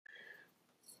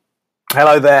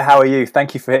Hello there, how are you?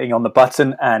 Thank you for hitting on the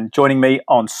button and joining me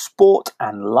on Sport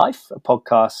and Life, a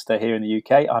podcast here in the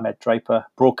UK. I'm Ed Draper,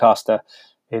 broadcaster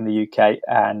in the UK,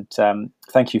 and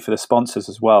thank you for the sponsors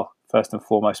as well. First and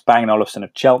foremost, Bang & Olufsen of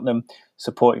Cheltenham,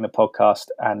 supporting the podcast,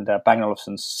 and Bang &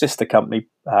 Olufsen's sister company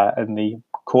in the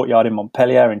Courtyard in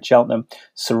Montpellier in Cheltenham,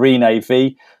 Serene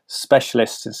AV,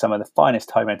 specialists in some of the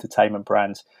finest home entertainment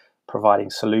brands, providing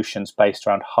solutions based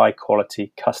around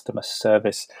high-quality customer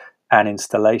service and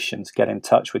installations. Get in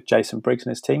touch with Jason Briggs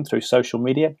and his team through social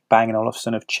media, Bang &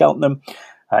 Olufsen of Cheltenham,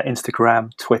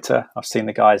 Instagram, Twitter. I've seen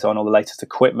the guys on all the latest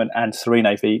equipment, and Serene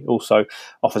AV also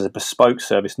offers a bespoke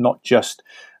service, not just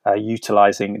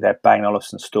utilising their Bang &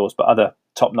 Olufsen stores, but other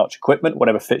top-notch equipment,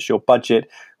 whatever fits your budget,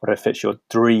 whatever fits your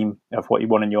dream of what you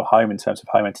want in your home in terms of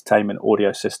home entertainment,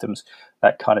 audio systems,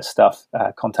 that kind of stuff.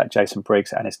 Contact Jason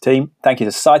Briggs and his team. Thank you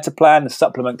to Cytoplan, the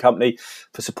supplement company,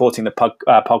 for supporting the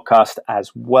podcast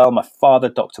as well. My father,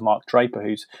 Dr. Mark Draper,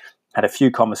 who's had a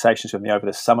few conversations with me over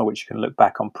the summer, which you can look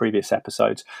back on previous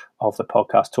episodes of the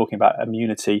podcast, talking about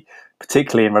immunity,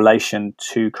 particularly in relation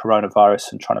to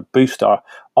coronavirus and trying to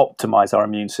optimize our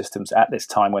immune systems at this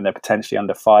time when they're potentially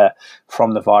under fire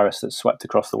from the virus that's swept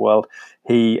across the world.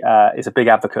 He is a big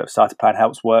advocate of Cytoplan,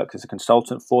 helps work as a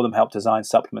consultant for them, help design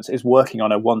supplements, is working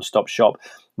on a one-stop shop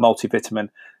multivitamin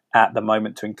at the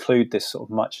moment to include this sort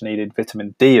of much needed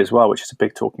vitamin D as well, which is a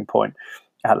big talking point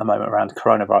at the moment around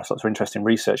coronavirus. Lots of interesting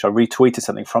research. I retweeted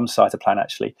something from Cytoplan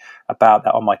actually about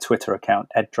that on my Twitter account,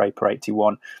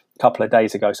 eddraper81, a couple of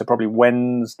days ago. So probably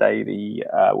Wednesday,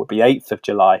 would be 8th of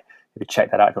July. If you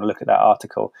check that out, if you want to look at that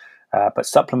article. But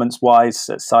supplements-wise,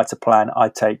 at Cytoplan, I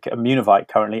take Immunovite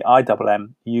currently,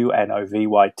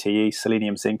 IMMUNOVYTE,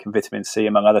 selenium, zinc, and vitamin C,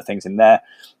 among other things in there.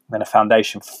 And then a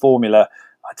foundation formula.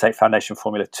 I take Foundation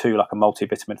Formula 2, like a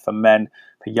multivitamin for men,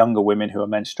 for younger women who are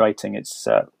menstruating. It's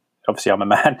obviously I'm a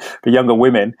man, but young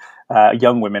women,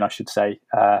 I should say,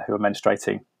 who are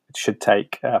menstruating should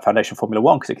take Foundation Formula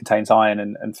 1 because it contains iron,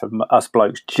 and for us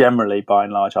blokes, generally, by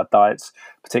and large, our diets,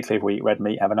 particularly if we eat red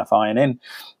meat, have enough iron in.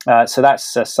 So that's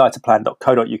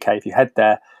cytoplan.co.uk. If you head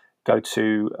there, go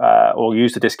to, or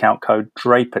use the discount code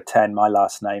DRAPER10, my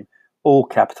last name, all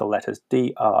capital letters,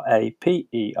 DRAPER,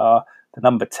 the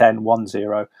number 10,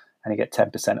 10, and you get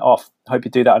 10% off. I hope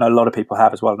you do that. I know a lot of people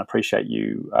have as well, and I appreciate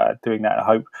you doing that. I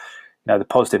hope the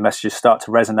positive messages start to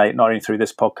resonate, not only through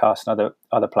this podcast and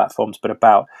other platforms, but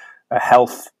about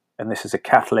health. And this is a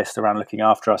catalyst around looking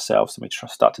after ourselves, and we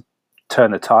start to turn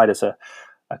the tide as a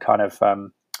kind of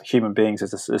human beings,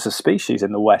 as a species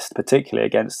in the West, particularly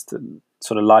against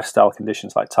sort of lifestyle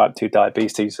conditions like type 2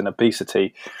 diabetes and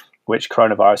obesity, which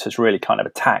coronavirus has really kind of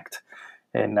attacked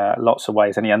in lots of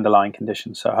ways, any underlying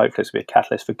conditions. So hopefully this will be a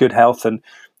catalyst for good health and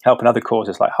helping other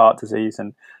causes like heart disease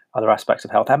and other aspects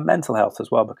of health and mental health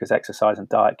as well, because exercise and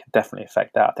diet can definitely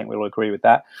affect that. I think we'll all agree with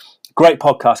that. Great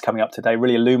podcast coming up today,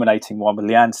 really illuminating one with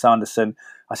Lianne Sanderson.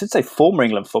 I should say former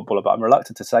England footballer, but I'm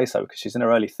reluctant to say so because she's in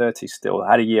her early 30s still,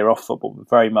 had a year off football, but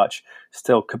very much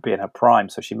still could be in her prime.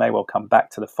 So she may well come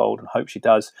back to the fold, and hope she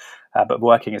does. But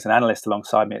working as an analyst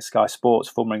alongside me at Sky Sports,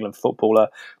 former England footballer,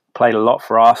 played a lot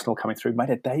for Arsenal coming through, made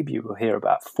a debut, we'll hear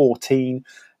about 14,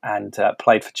 and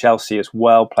played for Chelsea as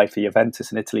well, played for Juventus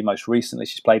in Italy most recently.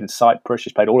 She's played in Cyprus,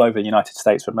 she's played all over the United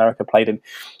States of America, played in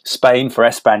Spain for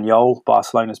Espanyol,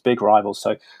 Barcelona's big rivals.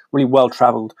 So really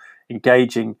well-travelled,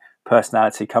 engaging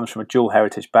personality, comes from a dual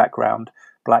heritage background,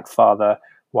 black father,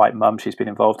 white mum. She's been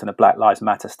involved in the Black Lives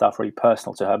Matter stuff, really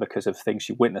personal to her because of things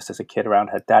she witnessed as a kid around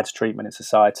her dad's treatment in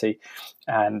society,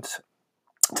 and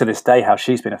to this day how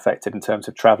she's been affected in terms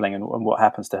of travelling and what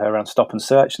happens to her around stop and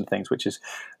search and things, which is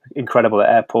incredible at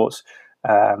airports,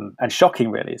 and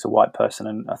shocking really as a white person.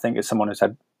 And I think as someone who's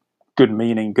had good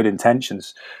meaning, good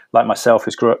intentions, like myself,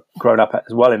 who's grown up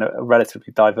as well in a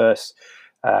relatively diverse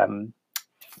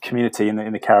community in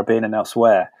the Caribbean and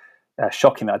elsewhere,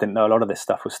 shocking that I didn't know a lot of this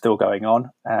stuff was still going on.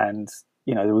 And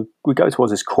we go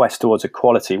towards this quest towards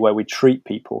equality where we treat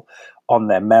people on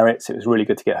their merits. It was really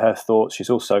good to get her thoughts. She's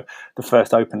also the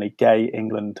first openly gay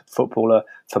England footballer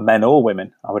for men or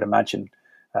women, I would imagine.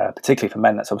 Particularly for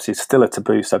men, that's obviously still a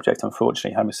taboo subject,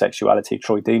 unfortunately, homosexuality.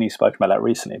 Troy Deeney spoke about that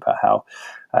recently, about how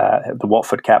the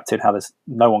Watford captain, how there's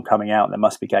no one coming out and there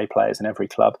must be gay players in every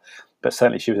club. But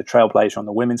certainly she was a trailblazer on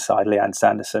the women's side, Lianne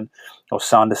Sanderson, or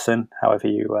Sanderson, however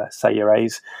you say your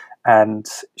A's. And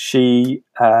she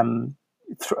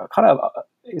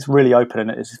is really open,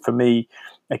 and it's, for me,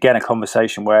 again, a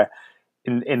conversation where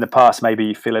in the past maybe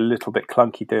you feel a little bit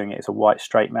clunky doing it as a white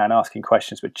straight man asking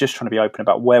questions, but just trying to be open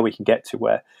about where we can get to,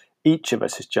 where each of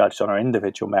us is judged on our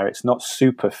individual merits, not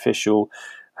superficial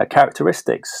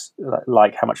characteristics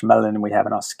like how much melanin we have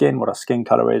in our skin, what our skin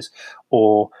color is,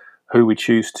 or who we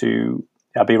choose to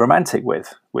be romantic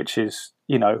with, which is,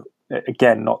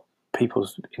 again, not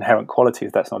people's inherent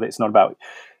qualities. That's not it. It's not about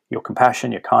your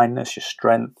compassion, your kindness, your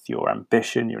strength, your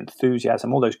ambition, your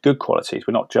enthusiasm, all those good qualities.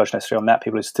 We're not judged necessarily on that.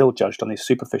 People are still judged on these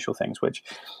superficial things, which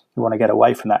we want to get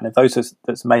away from that. And if those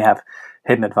that may have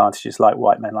hidden advantages, like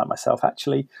white men like myself,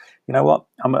 actually, you know what?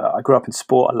 I grew up in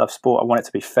sport. I love sport. I want it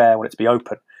to be fair. I want it to be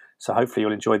open. So hopefully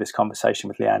you'll enjoy this conversation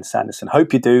with Leanne Sanderson.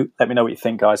 Hope you do. Let me know what you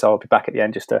think, guys. I'll be back at the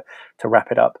end just to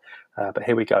wrap it up. But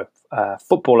here we go.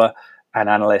 Footballer and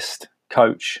analyst,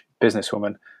 coach,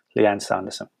 businesswoman, Leanne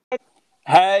Sanderson.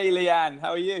 Hey, Leanne, how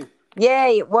are you? Yeah,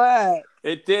 it worked.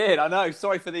 It did, I know.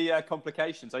 Sorry for the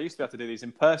complications. I used to be able to do these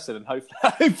in person, and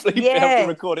hopefully be able to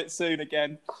record it soon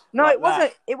again. No, it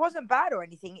wasn't bad or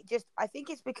anything. I think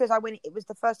it's because it was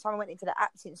the first time I went into the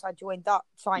app since I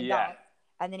signed up.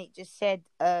 And then it just said,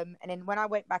 and then when I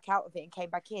went back out of it and came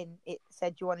back in, it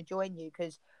said, "Do you want to join you?"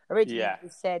 Because originally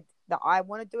it said that I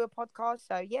want to do a podcast.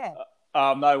 So yeah.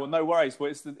 No worries.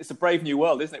 Well, it's a brave new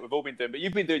world, isn't it? We've all been doing, but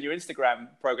you've been doing your Instagram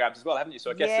programs as well, haven't you?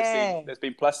 So I guess there's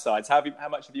been plus sides. How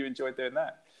much have you enjoyed doing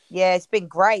that? Yeah, it's been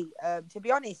great. To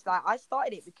be honest, like I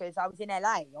started it because I was in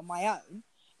LA on my own,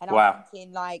 and I was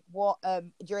thinking like what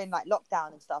during like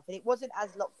lockdown and stuff, and it wasn't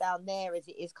as lockdown there as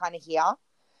it is kind of here.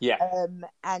 Yeah.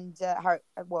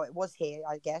 It was here,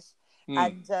 I guess.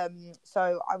 And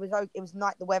so it was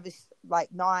night. The weather's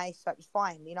like nice, so it was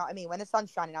fine. You know what I mean? When the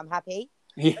sun's shining, I'm happy.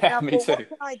 Yeah, me too. What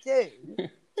can I do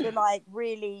to like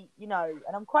really,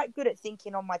 and I'm quite good at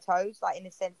thinking on my toes, like in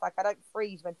a sense, like I don't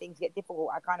freeze when things get difficult.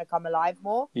 I kind of come alive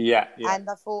more. Yeah. And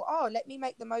I thought, let me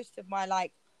make the most of my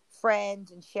like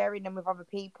friends and sharing them with other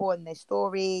people and their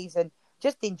stories and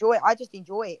just enjoy it. I just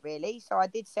enjoy it really. So I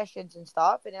did sessions and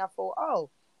stuff, and then I thought,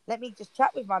 let me just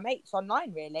chat with my mates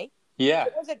online, really. Yeah.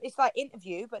 It's like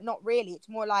interview, but not really. It's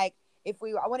more like I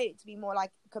wanted it to be more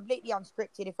like completely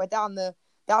unscripted. If we're down the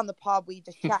pub, we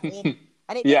just chatting.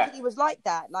 And it literally was like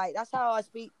that. Like, that's how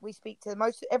we speak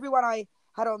to everyone I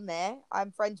had on there,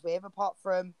 I'm friends with, apart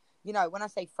from, when I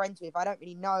say friends with, I don't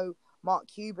really know Mark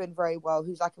Cuban very well,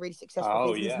 who's like a really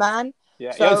successful businessman.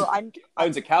 Yeah. So he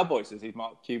owns the Cowboys, is he,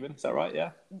 Mark Cuban? Is that right?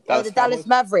 Yeah. The Dallas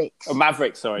Mavericks. Oh,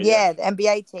 Mavericks, sorry. Yeah, the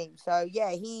NBA team. So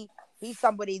yeah, he's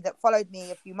somebody that followed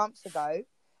me a few months ago,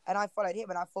 and I followed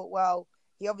him, and I thought, well,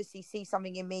 he obviously sees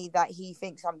something in me that he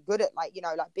thinks I'm good at, like,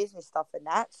 like business stuff and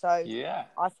that. So yeah,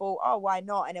 I thought, why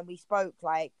not? And then we spoke,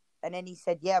 and then he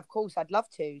said, yeah, of course, I'd love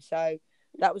to. So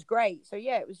that was great. So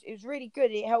yeah, it was really good.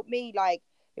 It helped me,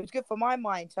 it was good for my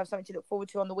mind to have something to look forward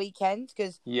to on the weekends,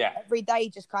 because every day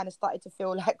just kind of started to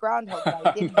feel like Groundhog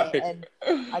Day, didn't it? And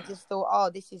I just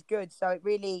thought, this is good. So it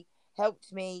really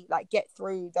helped me get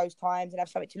through those times and have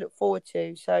something to look forward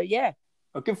to. So yeah.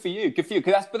 Oh, good for you.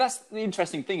 But that's the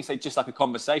interesting thing. You say just like a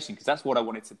conversation, because that's what I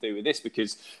wanted to do with this.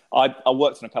 Because I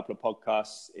worked on a couple of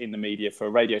podcasts in the media for a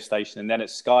radio station, and then at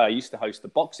Sky I used to host the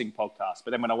boxing podcast.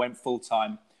 But then when I went full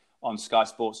time on Sky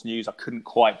Sports News, I couldn't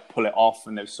quite pull it off,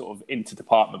 and there was sort of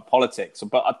interdepartment politics.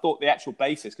 But I thought the actual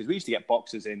basis, because we used to get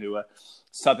boxers in who were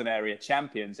Southern area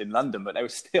champions in London, but they were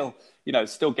still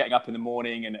getting up in the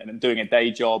morning and doing a day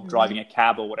job, driving a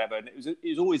cab or whatever. And it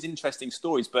was always interesting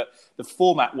stories, but the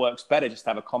format works better just to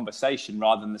have a conversation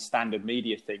rather than the standard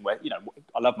media thing where,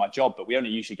 I love my job, but we only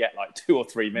usually get 2 or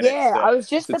 3 minutes. Yeah, I was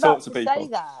just about to say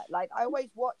that. I always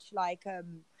watch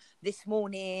This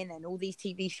Morning and all these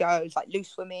TV shows like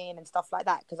Loose Women and stuff like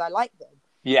that because I like them.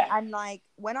 Yeah. And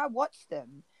when I watch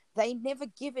them, they never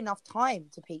give enough time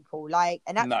to people.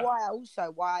 And that's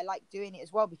why I like doing it as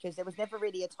well, because there was never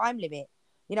really a time limit.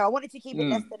 I wanted to keep it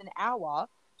less than an hour.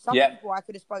 Some people I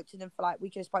could have spoke to them for we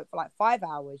could have spoke for 5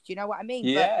 hours. Do you know what I mean?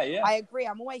 Yeah, but I agree.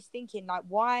 I'm always thinking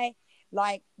why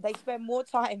they spend more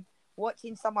time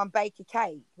watching someone bake a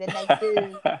cake than they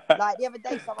do. The other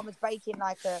day, someone was baking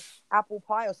a apple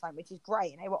pie or something, which is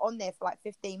great, and they were on there for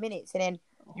 15 minutes, and then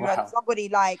you had somebody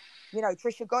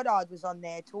Trisha Goddard was on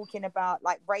there talking about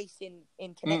race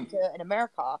in Connecticut in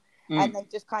America, and they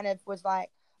just kind of was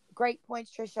great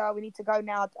points, Trisha. We need to go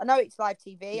now. I know it's live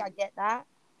TV, I get that,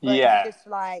 but it's just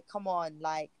come on,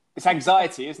 It's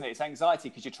anxiety, isn't it? It's anxiety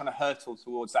because you're trying to hurtle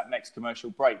towards that next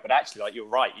commercial break. But actually, you're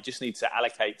right. You just need to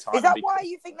allocate time. Is that why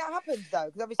you think that happens,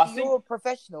 though? Because obviously you're a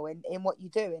professional in what you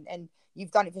do, and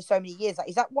you've done it for so many years.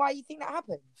 Is that why you think that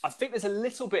happens? I think there's a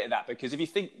little bit of that, because if you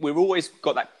think we've always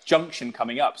got that junction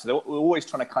coming up, so we're always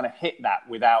trying to kind of hit that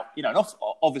without, and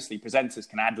obviously presenters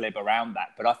can ad-lib around that.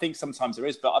 But I think sometimes there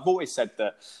is. But I've always said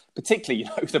that, particularly,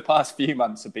 the past few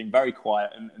months have been very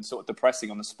quiet and sort of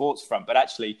depressing on the sports front. But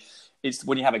actually, it's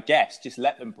when you have a guest, just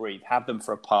let them breathe, have them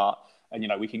for a part, and, you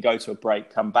know, we can go to a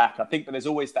break, come back. I think that there's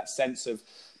always that sense of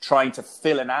trying to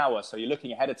fill an hour. So you're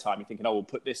looking ahead of time, you're thinking, oh, we'll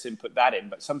put this in, put that in.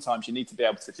 But sometimes you need to be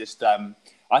able to just,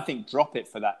 I think, drop it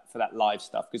for that live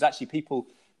stuff, because actually people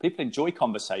enjoy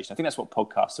conversation. I think that's what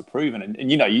podcasts are proven.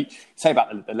 And you know, you say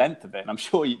about the length of it, and I'm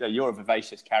sure you're a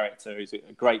vivacious character who's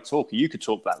a great talker. You could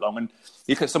talk that long. And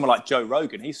you look at someone like Joe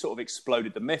Rogan, he sort of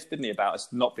exploded the myth, didn't he, about us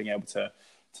not being able to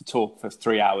talk for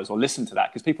 3 hours or listen to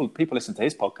that, because people listen to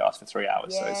his podcast for 3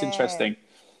 hours. So it's interesting.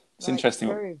 It's interesting.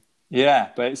 True. Yeah,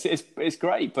 but it's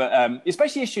great. But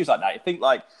especially issues like that. I think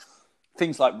like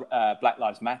things like Black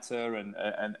Lives Matter, and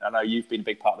I know you've been a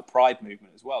big part of the Pride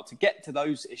movement as well. To get to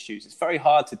those issues, it's very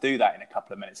hard to do that in a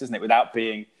couple of minutes, isn't it? Without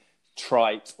being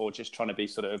trite or just trying to be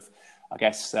sort of, I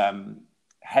guess,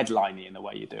 headliney in the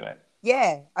way you do it.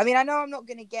 Yeah, I mean, I know I'm not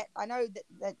going to get. I know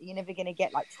that you're never going to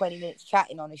get like 20 minutes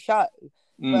chatting on a show.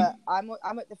 But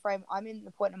I'm at the frame. I'm in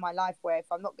the point in my life where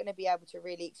if I'm not going to be able to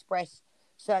really express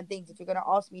certain things, if you're going to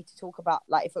ask me to talk about,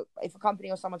 like, if a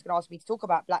company or someone's going to ask me to talk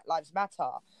about Black Lives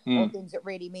Matter or things that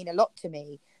really mean a lot to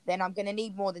me, then I'm going to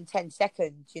need more than 10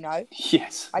 seconds, you know?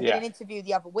 Yes. I did an interview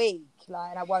the other week,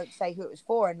 like, and I won't say who it was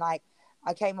for, and like,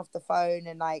 I came off the phone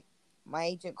and like, my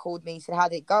agent called me and said, how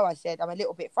did it go? I said, I'm a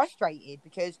little bit frustrated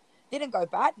because it didn't go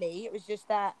badly. It was just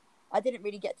that I didn't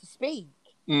really get to speak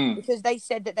because they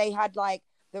said that they had like,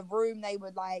 the room they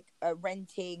were like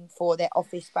renting for their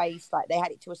office space, like they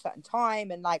had it to a certain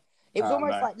time, and like it was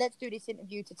almost like, let's do this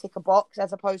interview to tick a box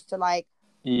as opposed to like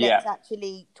let's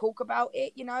actually talk about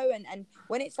it, you know. And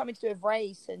when it's something to do with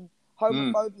race and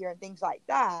homophobia and things like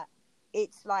that,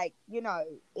 it's like, you know,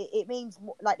 it means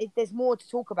like there's more to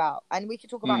talk about, and we could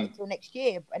talk about it until next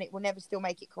year and it will never still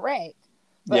make it correct.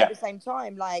 But at the same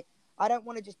time, like, I don't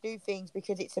want to just do things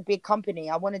because it's a big company.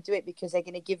 I want to do it because they're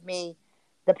going to give me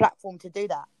the platform to do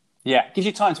that. Yeah, it gives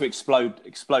you time to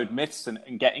explode myths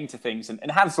and get into things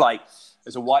and have, like,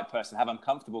 as a white person, have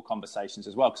uncomfortable conversations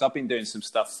as well. Because I've been doing some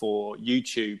stuff for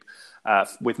YouTube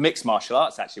with mixed martial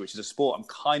arts, actually, which is a sport I'm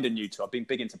kind of new to. I've been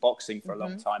big into boxing for a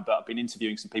long time, but I've been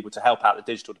interviewing some people to help out the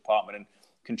digital department and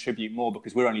contribute more,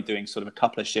 because we're only doing sort of a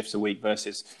couple of shifts a week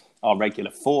versus our regular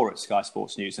 4 at Sky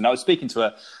Sports News. And I was speaking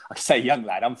to I say young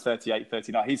lad, I'm 38,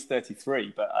 39, he's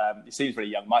 33, but he seems really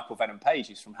young, Michael Venom Page.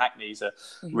 He's from Hackney, he's a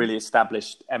really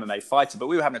established MMA fighter. But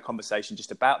we were having a conversation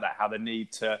just about that, how the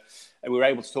need to, and we were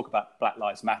able to talk about Black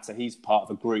Lives Matter. He's part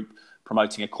of a group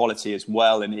promoting equality as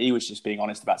well. And he was just being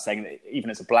honest about saying that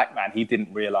even as a black man, he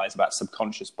didn't realize about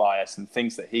subconscious bias and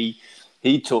things that he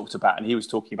talked about. And he was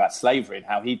talking about slavery and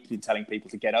how he'd been telling people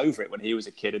to get over it when he was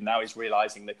a kid. And now he's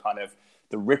realizing the kind of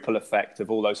the ripple effect of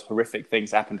all those horrific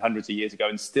things that happened hundreds of years ago,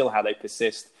 and still how they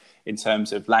persist in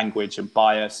terms of language and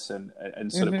bias and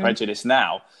sort of prejudice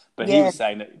now. But he was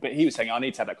saying I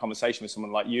need to have that conversation with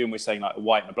someone like you, and we're saying like a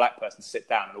white and a black person to sit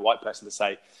down, and a white person to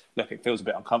say, look, it feels a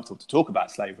bit uncomfortable to talk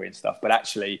about slavery and stuff, but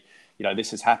actually, you know,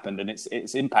 this has happened and it's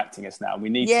impacting us now. And we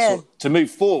need to move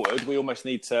forward. We almost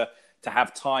need to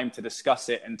have time to discuss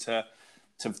it and to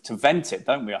vent it,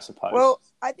 don't we, I suppose? Well,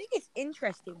 I think it's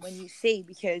interesting when you see,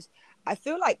 because I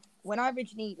feel like when I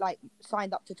originally like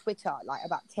signed up to Twitter, like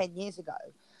about 10 years ago,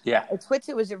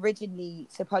 Twitter was originally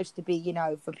supposed to be, you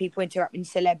know, for people interacting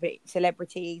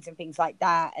celebrities and things like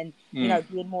that, and you know,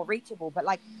 being more reachable. But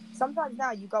like sometimes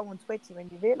now you go on Twitter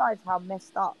and you realize how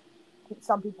messed up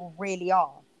some people really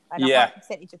are, and a high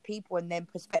percentage of people and their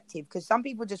perspective, because some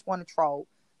people just want to troll,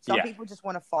 some people just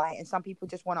want to fight, and some people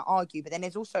just want to argue. But then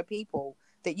there's also people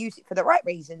that use it for the right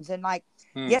reasons. And like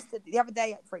the other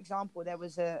day, for example, there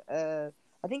was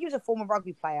I think he was a former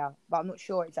rugby player, but I'm not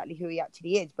sure exactly who he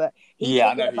actually is. But he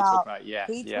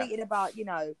tweeted about, you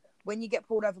know, when you get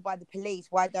pulled over by the police,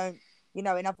 why don't, you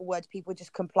know, in other words, people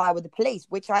just comply with the police,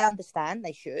 which I understand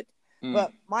they should.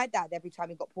 But my dad, every time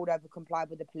he got pulled over, complied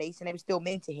with the police, and they were still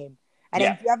mean to him. And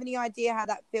then, do you have any idea how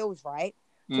that feels, right?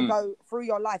 To go through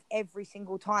your life every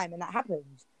single time and that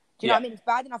happens. Do you know what I mean? It's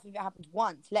bad enough if it happens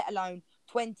once, let alone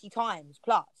 20 times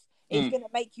plus. It's going to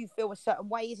make you feel a certain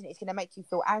way, isn't it? It's going to make you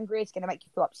feel angry. It's going to make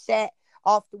you feel upset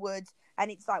afterwards. And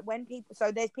it's like when people...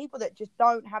 So there's people that just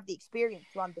don't have the experience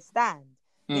to understand,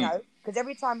 you know? Because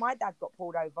every time my dad got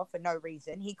pulled over for no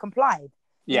reason, he complied.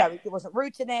 You know, it wasn't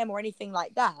rude to them or anything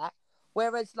like that.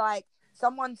 Whereas, like,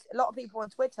 a lot of people on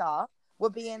Twitter were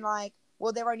being like,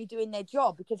 well, they're only doing their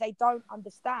job because they don't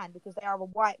understand, because they are a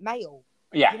white male.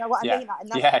 You know what I mean? Like, and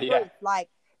that's the truth. Like,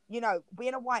 you know,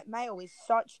 being a white male is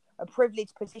such a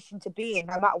privileged position to be in,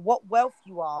 no matter what wealth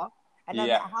you are, and no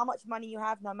matter how much money you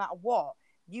have, no matter what,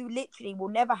 you literally will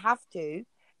never have to,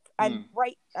 and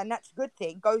that's a good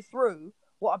thing, go through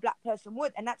what a black person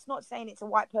would. And that's not saying it's a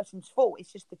white person's fault,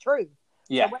 it's just the truth.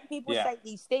 So when people say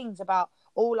these things about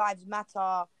all lives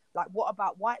matter, Like, what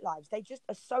about white lives? They just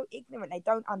are so ignorant. They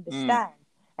don't Mm. understand.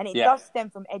 And it Yeah. does stem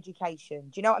from education.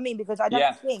 Do you know what I mean? Because I don't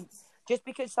Yeah. think just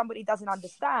because somebody doesn't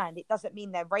understand, it doesn't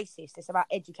mean they're racist. It's about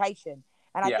education.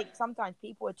 And I Yeah. think sometimes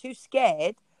people are too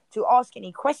scared to ask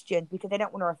any questions because they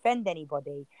don't want to offend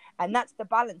anybody. And that's the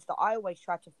balance that I always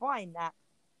try to find, that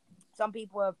some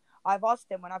people I've asked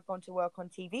them when I've gone to work on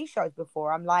TV shows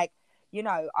before. I'm like, you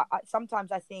know,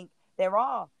 sometimes I think there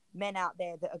are men out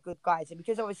there that are good guys, and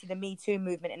because obviously the Me Too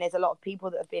movement and there's a lot of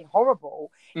people that have been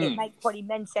horrible, it makes probably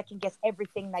men second guess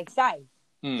everything they say.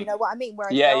 Do you know what I mean?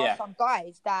 Whereas there are some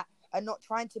guys that are not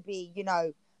trying to be, you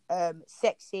know,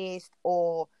 sexist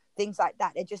or things like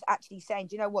that. They're just actually saying,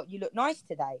 do you know what, you look nice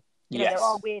today. You know, there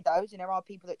are weirdos and there are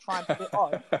people that try and put it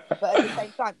on, but at the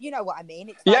same time, you know what I mean?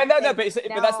 It's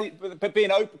like, but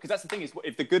being open, because that's the thing, is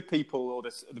if the good people or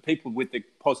the people with the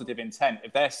positive intent,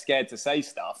 if they're scared to say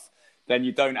stuff, then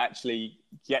you don't actually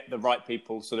get the right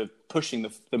people sort of pushing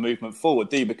the movement forward,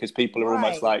 do you? Because people are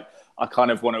almost like, I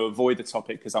kind of want to avoid the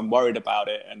topic because I'm worried about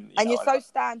it. And you're so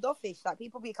standoffish. Like,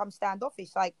 people become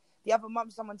standoffish. Like, the other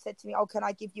month, someone said to me, "Oh, can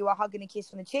I give you a hug and a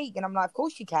kiss on the cheek?" And I'm like, "Of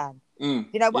course you can." You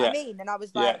know what I mean? And I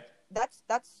was like, that's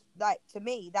like, to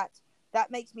me,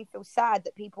 that makes me feel sad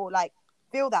that people like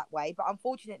feel that way. But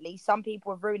unfortunately, some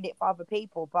people have ruined it for other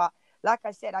people. But like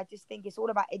I said, I just think it's all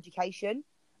about education,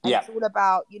 and it's all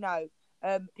about, you know,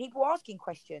 people asking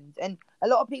questions. And a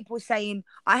lot of people saying,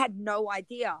 "I had no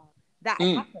idea that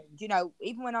had happened." You know,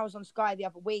 even when I was on Sky the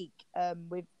other week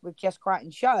with Jess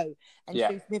Crichton's show, and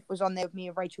Sue Smith was on there with me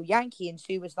and Rachel Yankee, and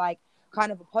Sue was like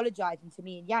kind of apologizing to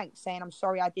me and Yank, saying, "I'm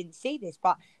sorry I didn't see this,"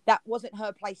 but that wasn't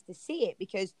her place to see it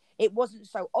because it wasn't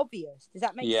so obvious. Does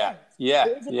that make sense?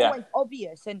 It isn't always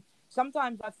obvious, and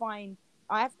sometimes I find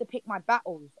I have to pick my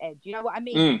battles, Ed. You know what I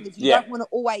mean? Because you don't want to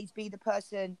always be the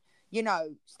person, you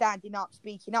know, standing up,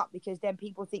 speaking up, because then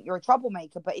people think you're a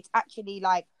troublemaker. But it's actually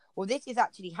like, well, this is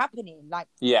actually happening. Like,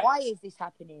 why is this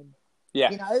happening?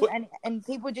 You know, and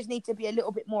people just need to be a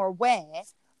little bit more aware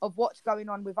of what's going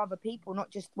on with other people, not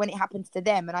just when it happens to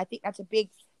them. And I think that's a big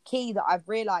key that I've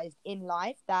realized in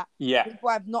life, that people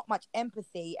have not much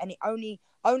empathy, and it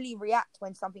only react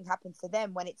when something happens to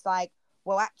them, when it's like,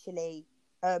 well, actually,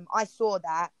 I saw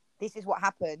that, this is what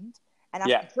happened, and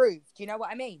that's the truth. Do you know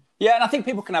what I mean? Yeah, and I think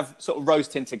people can have sort of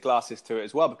rose-tinted glasses to it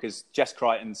as well, because Jess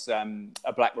Crichton's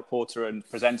a black reporter and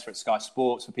presenter at Sky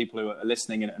Sports, for people who are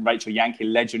listening, and Rachel Yankee,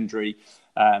 legendary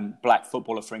black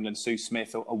footballer for England, Sue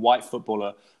Smith, a white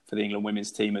footballer for the England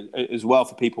women's team as well,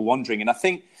 for people wondering. And I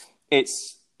think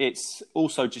it's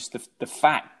also just the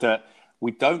fact that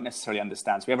we don't necessarily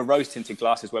understand. So we have a rose-tinted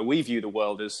glasses where we view the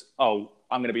world as, oh,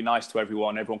 I'm going to be nice to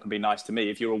everyone can be nice to me,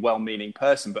 if you're a well-meaning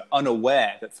person, but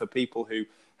unaware that for people who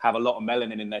have a lot of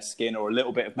melanin in their skin, or a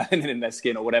little bit of melanin in their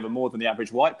skin, or whatever, more than the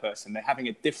average white person, they're having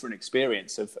a different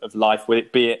experience of life, with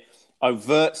it, be it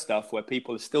overt stuff where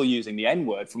people are still using the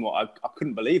N-word. From what I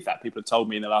couldn't believe that. People have told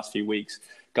me in the last few weeks,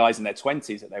 guys in their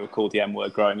 20s, that they were called the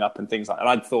N-word growing up and things like that.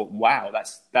 And I thought, wow,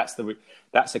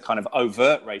 that's a kind of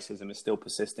overt racism is still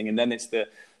persisting. And then it's the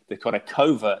kind of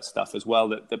covert stuff as well,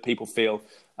 that people feel,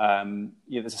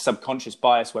 there's a subconscious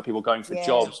bias where people going for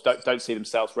jobs don't see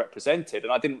themselves represented.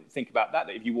 And I didn't think about that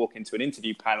if you walk into an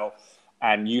interview panel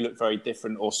and you look very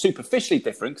different, or superficially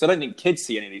different, because I don't think kids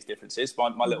see any of these differences.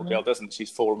 My little girl doesn't.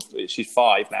 She's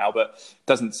 5 now, but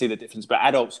doesn't see the difference. But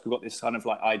adults have got this kind of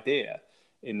like idea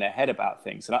in their head about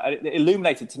things. And it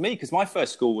illuminated to me, because my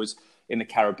first school was in the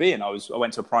Caribbean. I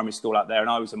went to a primary school out there, and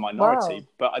I was a minority,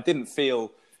 but I didn't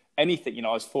feel anything. You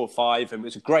know, I was 4 or 5, and it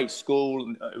was a great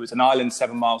school. It was an island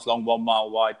 7 miles long, 1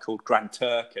 mile wide, called Grand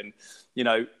Turk. And, you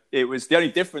know, it was the only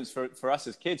difference for us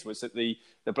as kids was that the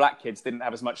black kids didn't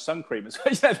have as much sun cream as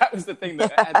well. That was the thing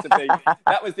that had to be.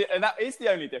 And that is the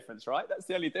only difference, right? That's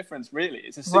the only difference, really.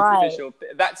 It's a superficial.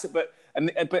 Right.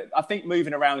 But I think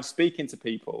moving around and speaking to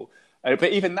people, but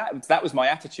even that was my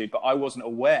attitude. But I wasn't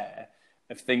aware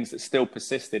of things that still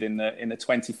persisted in the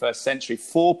 21st century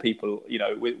for people, you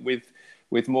know,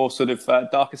 with more sort of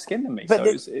darker skin than me. But so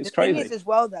it's crazy. The thing is as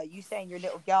well, though, you saying your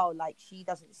little girl, like, she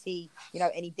doesn't see, you know,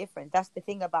 any difference. That's the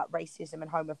thing about racism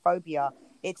and homophobia.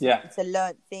 It's a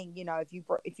learned thing. You know,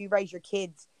 if you raise your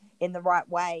kids in the right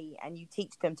way and you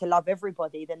teach them to love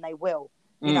everybody, then they will,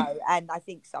 you know. And I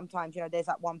think sometimes, you know, there's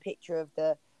that one picture of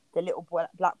the little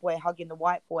black boy hugging the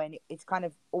white boy, and it's kind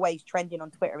of always trending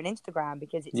on Twitter and Instagram,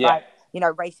 because it's like, you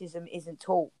know, racism isn't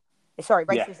taught. Sorry,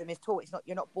 racism is taught. It's not,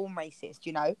 you're not born racist,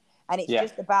 you know. And it's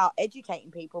just about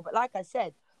educating people. But like I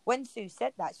said, when Sue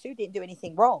said that, Sue didn't do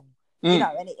anything wrong, you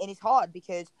know. And it's hard,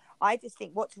 because I just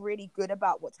think what's really good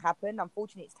about what's happened,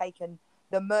 unfortunately, it's taken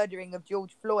the murdering of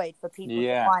George Floyd for people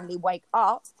to finally wake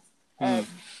up. Um,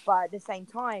 but at the same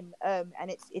time, and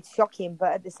it's shocking,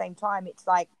 but at the same time, it's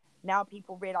like now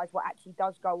people realize what actually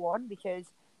does go on, because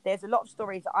there's a lot of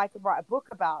stories that I could write a book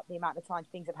about the amount of times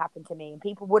things have happened to me and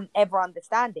people wouldn't ever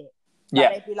understand it.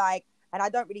 Like, they'd be like, and I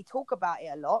don't really talk about it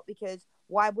a lot because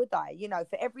why would I? You know,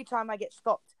 for every time I get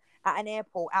stopped at an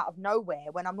airport out of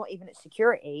nowhere when I'm not even at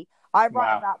security, I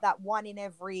write about that one in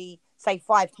every, say,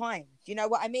 5 times. You know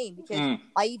what I mean? Because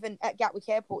I even, at Gatwick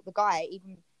Airport, the guy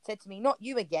even said to me, not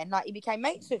you again, like, he became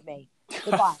mates with me,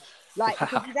 the guy. Like,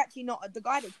 because he's actually not, the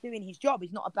guy that's doing his job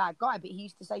is not a bad guy, but he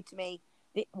used to say to me,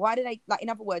 why do they, like, in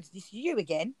other words, this is you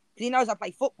again? Because he knows I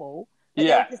play football. But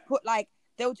they'll just put, like,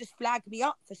 they'll just flag me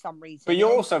up for some reason.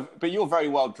 But you're very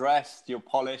well dressed. You're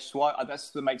polished. Why?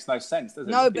 That makes no sense, does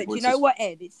it? No, but you know what,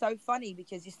 Ed? It's so funny,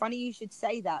 because it's funny you should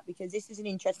say that, because this is an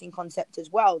interesting concept as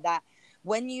well. That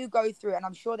when you go through, and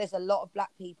I'm sure there's a lot of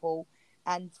black people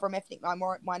and from ethnic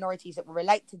minorities that will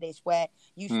relate to this, where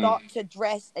you start to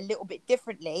dress a little bit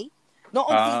differently, not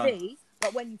on TV,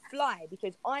 but when you fly.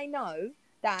 Because I know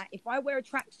that if I wear a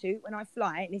tracksuit when I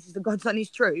fly, and this is the God's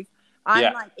honest truth,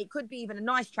 I'm like, it could be even a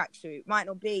nice tracksuit, might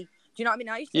not be. Do you know what I mean?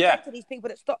 I used to say to these people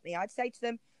that stop me, I'd say to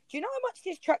them, do you know how much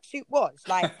this tracksuit was?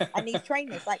 Like, and these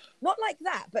trainers, like, not like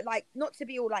that, but like, not to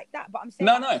be all like that, but I'm saying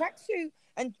tracksuit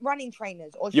and running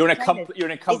trainers, or you're an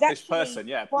accomplished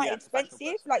person, quite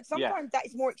expensive. Like, sometimes that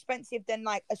is more expensive than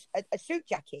like a suit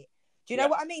jacket. Do you know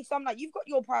what I mean? So I'm like, you've got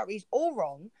your priorities all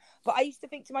wrong. But I used to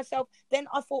think to myself, then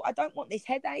I thought, I don't want this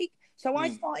headache. So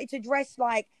I started to dress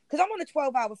like, because I'm on a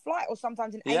 12-hour flight or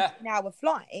sometimes an 18-hour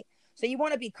flight. So you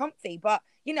want to be comfy. But,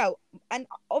 you know, and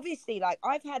obviously, like,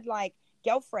 I've had like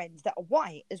girlfriends that are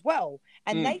white as well.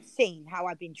 And they've seen how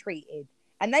I've been treated.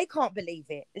 And they can't believe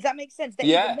it. Does that make sense?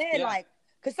 They're like,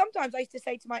 because sometimes I used to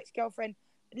say to my ex-girlfriend,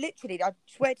 literally, I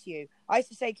swear to you, I used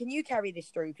to say, can you carry this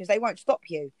through? Because they won't stop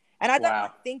you. And I don't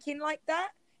like thinking like that.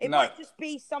 It might just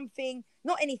be something,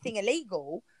 not anything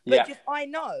illegal, but just I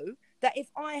know that if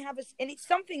I have and it's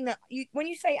something that when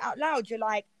you say it out loud, you're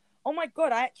like, oh my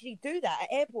God, I actually do that at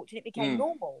airports, and it became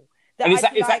normal. And is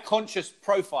that conscious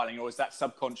profiling, or is that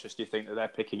subconscious, do you think, that they're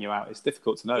picking you out? It's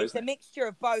difficult to know, It's a mixture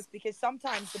of both, because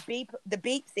sometimes the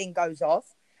beep thing goes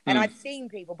off, and I've seen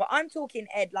people, but I'm talking,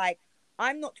 Ed, like,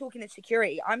 I'm not talking at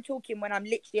security. I'm talking when I'm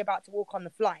literally about to walk on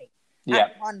the flight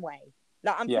at the runway.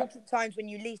 Like, I'm talking times when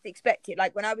you least expect it.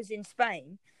 Like, when I was in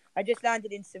Spain, I just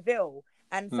landed in Seville,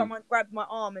 and someone grabbed my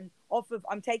arm, and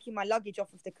I'm taking my luggage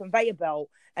off of the conveyor belt,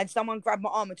 and someone grabbed my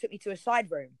arm and took me to a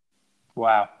side room.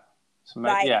 Wow. So,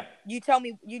 like, you tell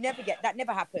me, you never get that.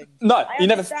 Never happens. No, you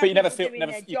never feel.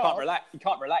 You can't relax. You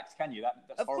can't relax, can you?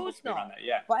 That's of horrible course to be not. around that.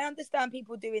 Yeah. But I understand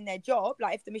people doing their job.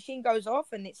 Like, if the machine goes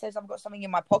off and it says I've got something in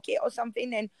my pocket or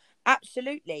something, then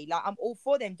absolutely, like, I'm all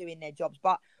for them doing their jobs.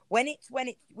 But when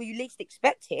you least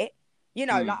expect it, you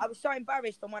know, like, I was so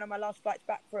embarrassed on one of my last flights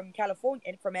back from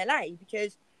California, from LA,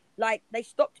 because like, they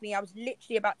stopped me. I was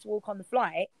literally about to walk on the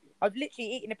flight. I was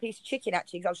literally eating a piece of chicken,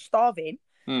 actually, because I was starving,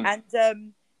 and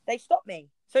they stopped me.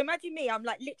 So imagine me, I'm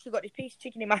like literally got this piece of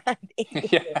chicken in my hand,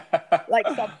 like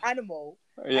some animal.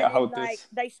 Yeah, and hold then, like, this.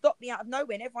 they stopped me out of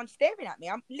nowhere, and everyone's staring at me.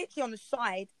 I'm literally on the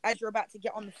side as you're about to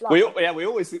get on the flight. We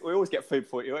always get food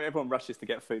before you. Everyone rushes to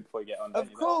get food before you get on.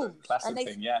 Of course, that's the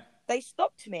classic thing. Yeah. They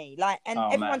stopped me, like, and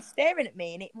everyone's staring at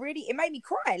me, and it made me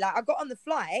cry. Like, I got on the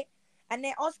flight, and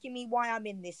they're asking me why I'm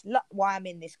in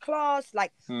this class,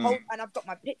 like, and I've got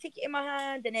my ticket in my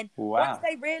hand, and then once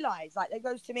they realise, like, they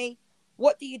goes to me,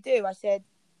 "What do you do?" I said,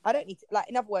 I don't need to, like,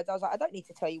 in other words, I was like, I don't need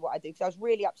to tell you what I do, because I was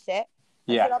really upset.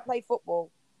 I said, I play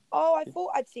football. Oh, I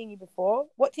thought I'd seen you before.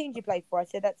 What team do you play for? I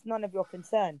said, that's none of your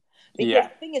concern. Because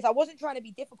the thing is, I wasn't trying to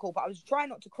be difficult, but I was trying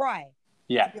not to cry,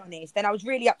 to be honest. And I was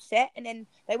really upset. And then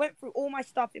they went through all my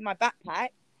stuff in my backpack.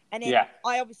 And then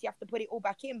I obviously have to put it all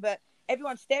back in, but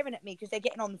everyone's staring at me because they're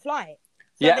getting on the flight.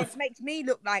 So this makes me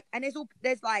look like, and there's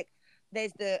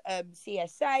the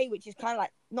CSA, which is kind of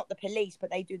like, not the police, but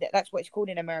they do that. That's what it's called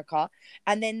in America.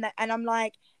 And then, and I'm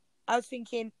like, I was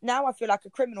thinking, now I feel like a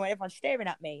criminal and everyone's staring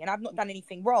at me and I've not done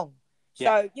anything wrong.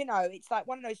 So, you know, it's like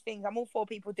one of those things. I'm all for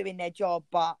people doing their job,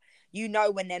 but you know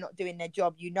when they're not doing their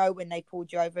job, you know when they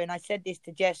pulled you over. And I said this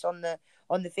to Jess on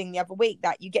the thing the other week,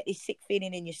 that you get this sick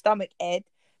feeling in your stomach, Ed,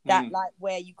 that like,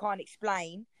 where you can't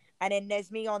explain. And then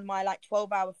there's me on my like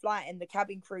 12-hour flight, and the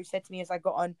cabin crew said to me as I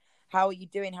got on, "How are you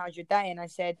doing? How's your day?" And I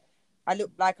said, I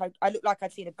look like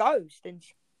I'd seen a ghost. And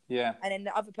and then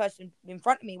the other person in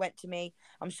front of me went to me,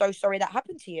 "I'm so sorry that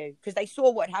happened to you," because they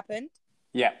saw what happened.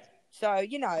 So,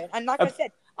 you know, and like I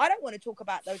said, I don't want to talk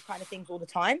about those kind of things all the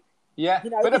time. You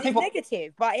know, but it's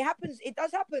negative, but it happens. It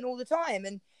does happen all the time.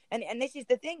 And this is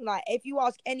the thing. Like, if you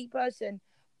ask any person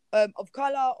of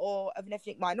color or of an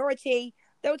ethnic minority,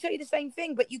 they'll tell you the same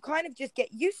thing, but you kind of just get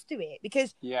used to it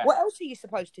because Yeah. what else are you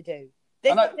supposed to do?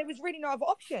 There was really no other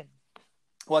option.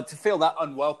 Well, to feel that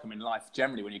unwelcome in life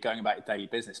generally when you're going about your daily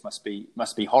business must be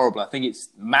horrible. I think it's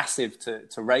massive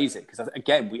to raise it because,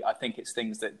 again, I think it's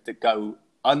things that go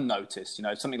unnoticed. You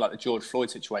know, something like the George Floyd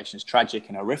situation is tragic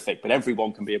and horrific, but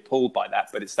everyone can be appalled by that.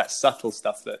 But it's that subtle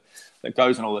stuff that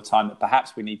goes on all the time that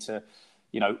perhaps we need to,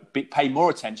 you know, pay more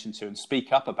attention to and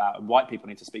speak up about. And white people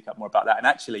need to speak up more about that and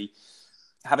actually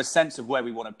have a sense of where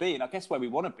we want to be. And I guess where we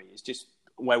want to be is just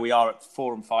where we are at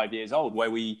 4 and 5 years old,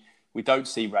 where we don't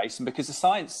see race. And because the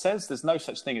science says there's no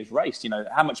such thing as race, you know,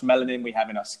 how much melanin we have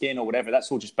in our skin or whatever,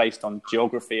 that's all just based on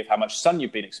geography of how much sun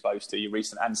you've been exposed to, your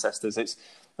recent ancestors. I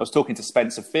was talking to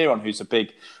Spencer Fearon, who's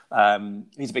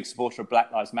he's a big supporter of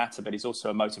Black Lives Matter, but he's also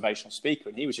a motivational speaker.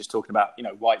 And he was just talking about, you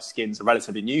know, white skin's a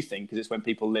relatively new thing because it's when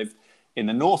people live in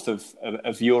the north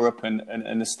of Europe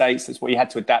and the States, that's what you had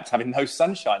to adapt to having no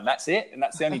sunshine. That's it. And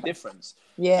that's the only difference.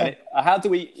 Yeah. How do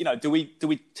we, you know, do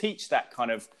we teach that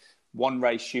kind of one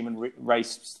race, human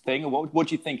race thing? Or what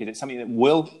do you think? Is it something that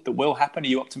will happen? Are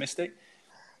you optimistic?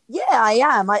 Yeah, I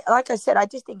am. Like I said, I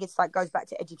just think it's like goes back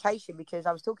to education because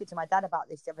I was talking to my dad about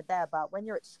this the other day about when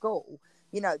you're at school,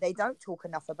 you know, they don't talk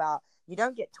enough about, you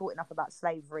don't get taught enough about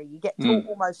slavery. You get taught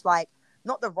almost like,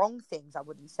 not the wrong things, I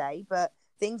wouldn't say, but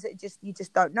things that you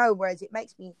just don't know. Whereas it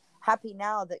makes me happy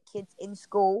now that kids in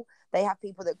school, they have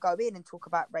people that go in and talk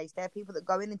about race. They have people that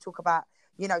go in and talk about,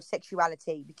 you know,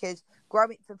 sexuality, because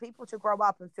for people to grow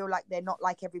up and feel like they're not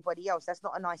like everybody else, that's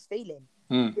not a nice feeling.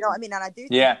 You know what I mean? And I do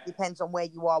think it depends on where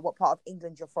you are, what part of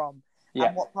England you're from,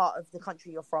 and what part of the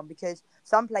country you're from, because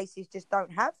some places just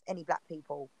don't have any black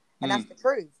people, and that's the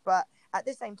truth. But at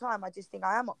the same time, I just think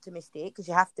I am optimistic because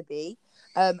you have to be.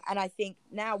 And I think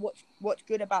now what's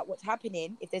good about what's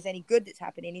happening, if there's any good that's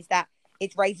happening, is that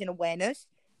it's raising awareness,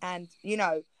 and, you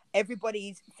know,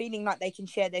 everybody's feeling like they can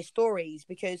share their stories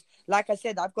because, like I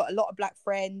said, I've got a lot of black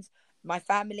friends, my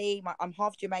family, I'm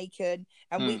half Jamaican,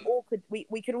 and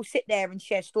we could all sit there and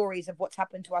share stories of what's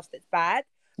happened to us that's bad.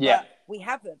 But we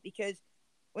haven't, because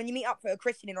when you meet up for a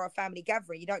christening or a family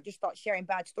gathering, you don't just start sharing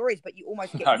bad stories, but you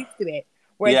almost get used to it.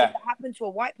 Whereas if it happened to a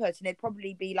white person, they'd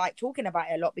probably be like talking about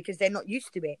it a lot because they're not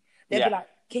used to it. They'd be like,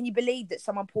 can you believe that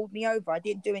someone pulled me over? I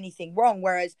didn't do anything wrong.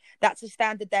 Whereas that's a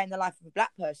standard day in the life of a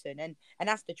black person. And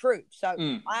that's the truth. So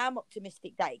I am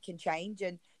optimistic that it can change.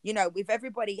 And, you know, with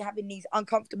everybody having these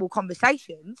uncomfortable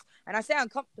conversations, and I say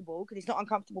uncomfortable because it's not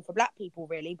uncomfortable for black people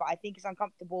really, but I think it's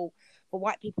uncomfortable for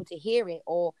white people to hear it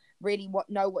or really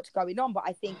know what's going on. But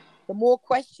I think the more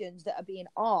questions that are being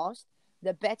asked,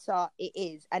 the better it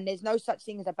is. And there's no such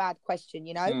thing as a bad question,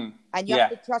 you know? And you have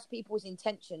to trust people's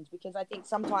intentions, because I think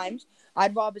sometimes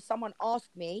I'd rather someone ask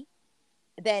me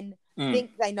than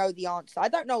think they know the answer. I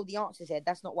don't know the answers here.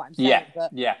 That's not what I'm saying.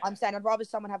 But I'm saying I'd rather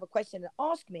someone have a question and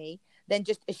ask me than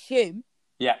just assume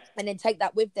and then take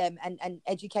that with them and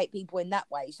educate people in that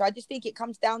way. So I just think it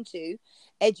comes down to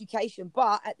education.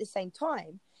 But at the same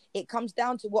time, it comes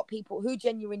down to who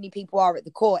genuinely people are at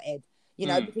the core, Ed. You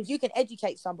know, because you can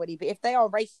educate somebody, but if they are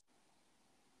racist,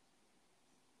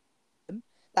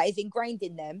 that is ingrained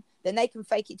in them, then they can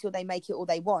fake it till they make it all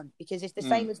they want. Because it's the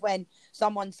same as when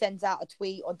someone sends out a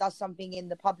tweet or does something in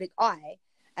the public eye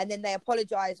and then they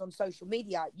apologize on social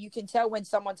media. You can tell when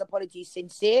someone's apology is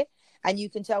sincere, and you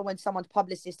can tell when someone's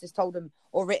publicist has told them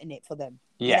or written it for them.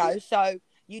 You know, so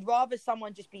you'd rather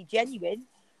someone just be genuine,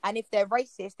 and if they're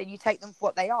racist, then you take them for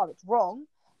what they are. It's wrong,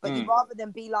 but you'd rather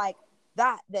them be like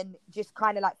that than just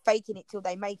kind of like faking it till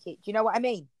they make it. Do you know what I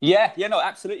mean? No,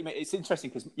 absolutely, mate. It's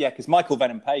interesting because Michael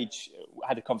Venom Page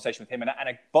had a conversation with him, and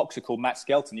a boxer called Matt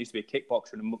Skelton used to be a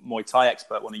kickboxer and a Muay Thai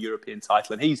expert, won a European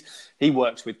title, and he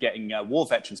works with getting war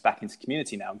veterans back into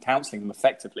community now and counselling them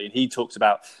effectively. And he talks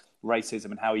about racism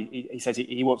and how he says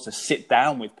he wants to sit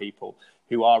down with people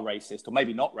who are racist, or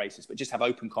maybe not racist, but just have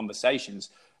open conversations.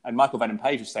 And Michael Venom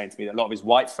Page was saying to me that a lot of his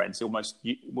white friends almost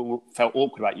felt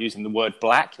awkward about using the word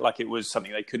black, like it was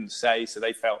something they couldn't say, so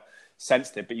they felt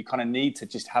sensitive. But you kind of need to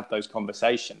just have those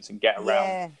conversations and get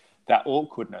around that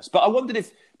awkwardness. But I wondered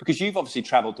if, because you've obviously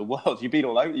travelled the world, you've been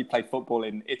all over, you played football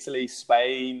in Italy,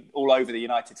 Spain, all over the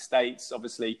United States,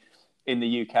 obviously in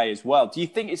the UK as well. Do you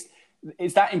think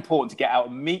is that important to get out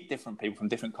and meet different people from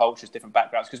different cultures, different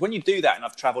backgrounds? Because when you do that, and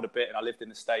I've travelled a bit and I lived in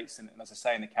the States and as I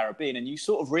say, in the Caribbean, and you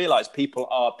sort of realise people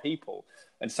are people.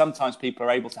 And sometimes people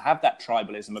are able to have that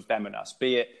tribalism of them and us,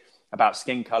 be it about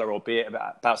skin colour, or be it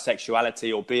about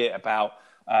sexuality, or be it about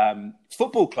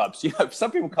football clubs.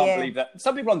 Some people can't believe that.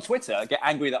 Some people on Twitter get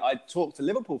angry that I talk to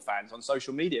Liverpool fans on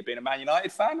social media, being a Man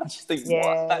United fan. I just think,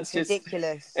 what? That's it's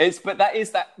ridiculous. But that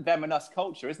is that them and us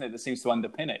culture, isn't it? That seems to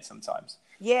underpin it sometimes.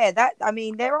 Yeah,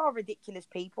 there are ridiculous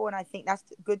people, and I think that's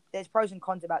good. There's pros and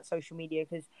cons about social media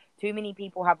because too many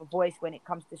people have a voice when it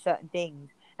comes to certain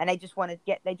things, and they just want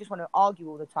to argue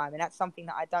all the time, and that's something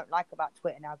that I don't like about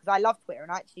Twitter now because I love Twitter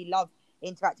and I actually love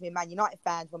interacting with Man United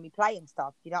fans when we play and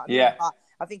stuff. You know what I mean? But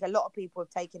I think a lot of people have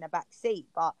taken a back seat,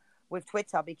 but with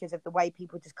Twitter because of the way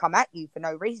people just come at you for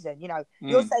no reason.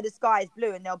 You'll say the sky is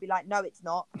blue and they'll be like, no, it's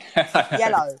not. It's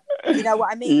yellow. You know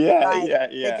what I mean?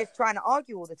 They're just trying to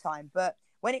argue all the time. But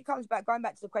when it comes back, going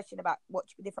back to the question about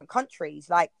watching different countries,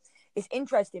 like it's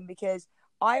interesting because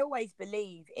I always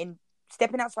believe in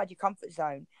stepping outside your comfort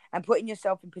zone and putting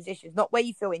yourself in positions, not where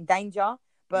you feel in danger,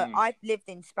 but I've lived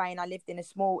in Spain. I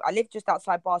lived just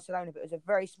outside Barcelona, but it was a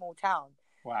very small town.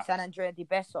 Wow. Sant Andreu de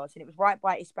Besós, and it was right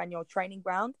by Espanyol training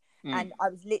ground. And I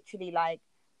was literally like,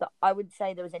 I wouldn't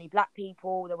say there was any black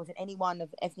people, there wasn't anyone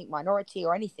of ethnic minority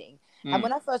or anything. And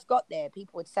when I first got there,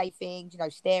 people would say things,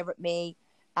 stare at me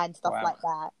and stuff like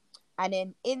that.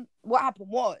 And then what happened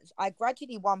was I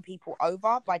gradually won people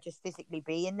over by just physically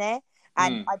being there.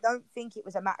 And I don't think it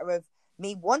was a matter of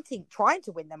me trying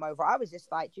to win them over. I was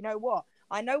just like, you know what?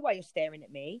 I know why you're staring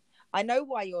at me. I know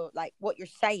why you're like what you're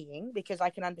saying because I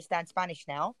can understand Spanish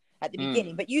now at the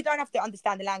beginning. But you don't have to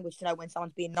understand the language to know when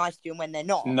someone's being nice to you and when they're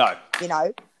not. No.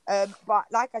 But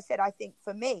like I said, I think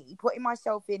for me, putting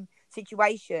myself in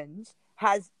situations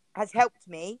has helped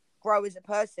me grow as a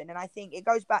person. And I think it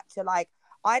goes back to like,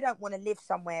 I don't want to live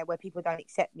somewhere where people don't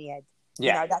accept me, Ed.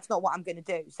 Yeah. That's not what I'm going to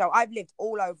do. So I've lived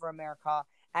all over America.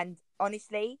 And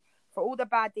honestly, for all the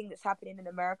bad thing that's happening in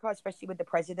America, especially with the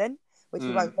president, which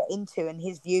we won't get into, and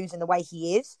his views and the way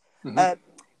he is,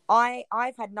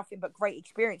 I've had nothing but great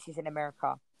experiences in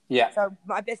America. Yeah. So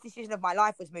my best decision of my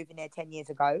life was moving there 10 years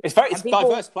ago. It's a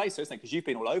diverse place, isn't it? Because you've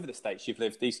been all over the States. You've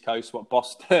lived East Coast,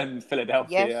 Boston,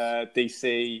 Philadelphia,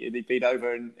 DC. You've been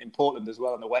over in Portland as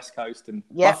well on the West Coast, and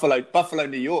Buffalo,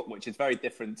 New York, which is very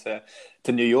different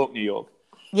to New York.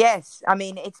 Yes, I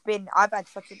mean I've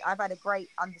had a great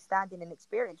understanding and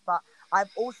experience, but I've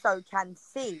also can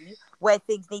see where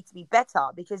things need to be better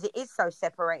because it is so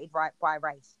separated right by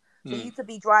race. So you could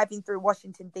be driving through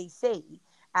Washington DC,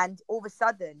 and all of a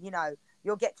sudden,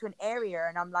 you'll get to an area,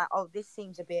 and I'm like, oh, this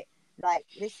seems a bit like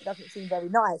this doesn't seem very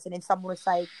nice, and then someone will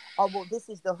say, oh, well, this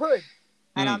is the hood,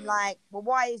 and I'm like, well,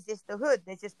 why is this the hood?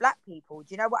 There's just black people. Do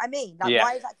you know what I mean? Like,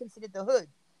 why is that considered the hood?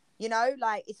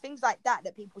 Like it's things like that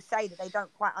people say that they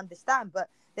don't quite understand. But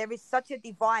there is such a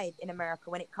divide in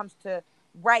America when it comes to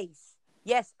race,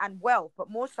 yes, and wealth, but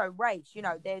more so race. You're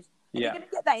going to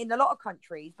get that in a lot of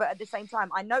countries, but at the same time,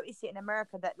 I notice it in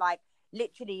America that like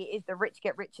literally it is the rich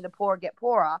get richer, the poor get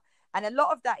poorer, and a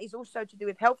lot of that is also to do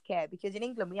with healthcare because in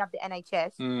England we have the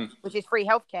NHS, which is free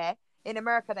healthcare. In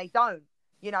America they don't.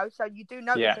 So you do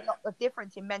notice a lot of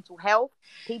difference in mental health,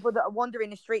 people that are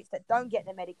wandering the streets that don't get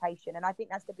their medication. And I think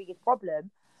that's the biggest problem.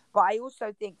 But I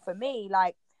also think for me,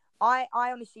 like, I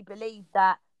honestly believe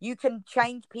that you can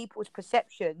change people's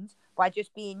perceptions by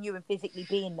just being you and physically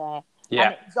being there. Yeah.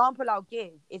 And an example I'll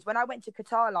give is when I went to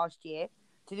Qatar last year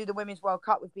to do the Women's World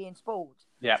Cup with beIN Sports.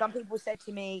 Yeah. Some people said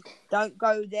to me, don't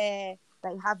go there.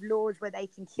 They have laws where they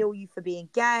can kill you for being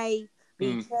gay.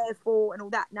 Be careful and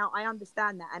all that. Now, I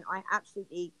understand that. And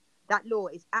that law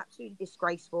is absolutely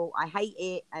disgraceful. I hate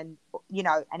it and,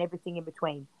 and everything in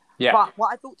between. Yeah. But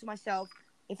what I thought to myself,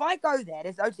 if I go there,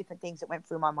 there's those different things that went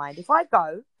through my mind. If I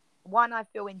go, one, I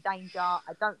feel in danger.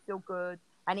 I don't feel good.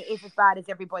 And it is as bad as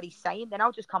everybody's saying, then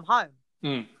I'll just come home.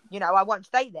 I won't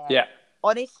stay there. Yeah.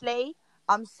 Honestly,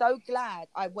 I'm so glad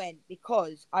I went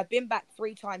because I've been back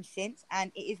 3 times since.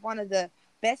 And it is one of the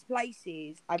best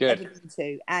places I've ever been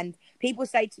to. And people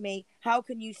say to me, how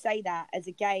can you say that as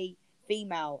a gay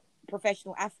female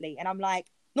professional athlete? And I'm like,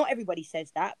 not everybody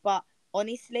says that, but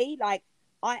honestly, like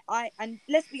and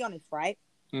let's be honest, right?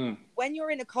 When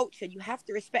you're in a culture, you have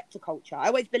to respect the culture. I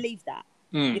always believe that.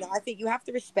 I think you have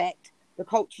to respect the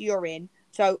culture you're in.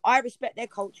 So I respect their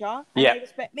culture and they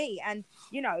respect me. And,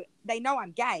 they know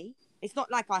I'm gay. It's not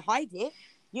like I hide it.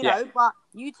 But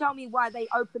you tell me why they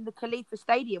opened the Khalifa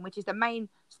Stadium, which is the main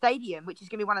stadium, which is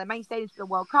going to be one of the main stadiums for the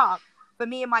World Cup, for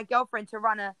me and my girlfriend to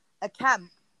run a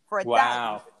camp for a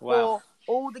day for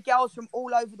all the girls from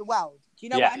all over the world. Do you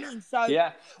know what I mean? So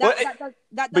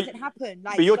that doesn't happen.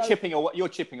 Like, but you're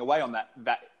chipping away on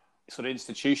that sort of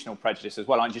institutional prejudice as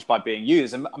well, aren't just by being you.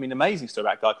 There's, I mean, amazing story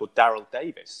about a guy called Daryl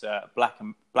Davis,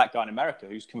 black guy in America,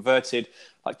 who's converted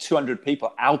like 200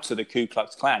 people out of the Ku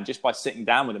Klux Klan just by sitting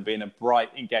down with them, being a bright,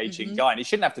 engaging guy. And he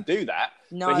shouldn't have to do that,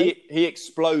 but he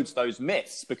explodes those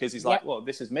myths because he's like, well,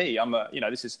 this is me.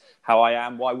 This is how I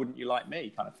am. Why wouldn't you like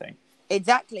me, kind of thing.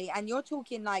 Exactly. And you're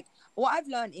talking like, what I've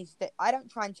learned is that I don't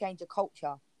try and change a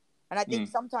culture. And I think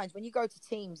sometimes when you go to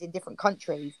teams in different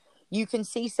countries, you can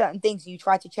see certain things and you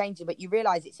try to change them, but you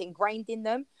realize it's ingrained in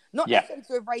them. Not necessarily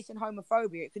through race and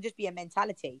homophobia. It could just be a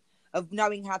mentality of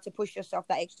knowing how to push yourself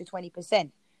that extra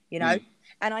 20%, you know?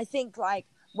 And I think like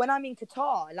when I'm in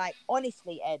Qatar, like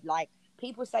honestly, Ed, like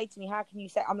people say to me, how can you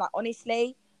say, I'm like,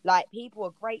 honestly, like people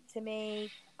are great to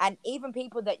me. And even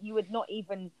people that you would not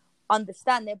even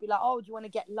understand, they'll be like, oh, do you want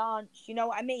to get lunch? You know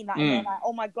what I mean? Like, and they're like,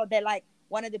 oh my God, they're like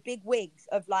one of the big wigs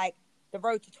of like the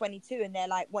road to 22, and they're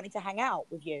like wanting to hang out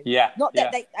with you. Not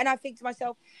that they, and I think to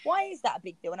myself, why is that a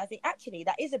big deal? And I think actually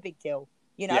that is a big deal,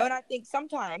 you know? And I think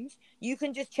sometimes you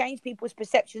can just change people's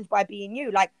perceptions by being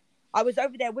you. Like I was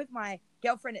over there with my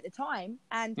girlfriend at the time,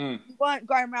 and we weren't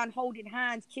going around holding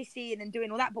hands, kissing and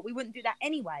doing all that, but we wouldn't do that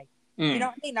anyway. You know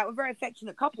what I mean? Like we're a very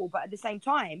affectionate couple, but at the same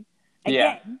time,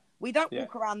 again, we don't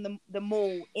walk around the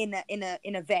mall in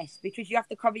a vest because you have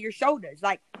to cover your shoulders.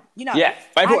 Like, you know. Yeah,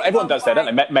 but everyone does that,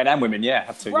 don't they? Men and women,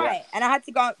 have to. Right. And I had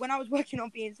to go, when I was working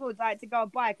on Being Swords, I had to go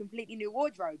and buy a completely new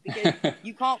wardrobe because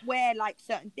you can't wear like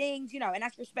certain things, you know, and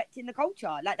that's respecting the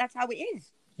culture. Like that's how it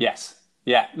is. Yes.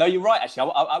 Yeah. No, you're right,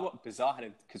 actually. I went bizarre,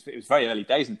 because it was very early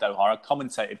days in Doha. I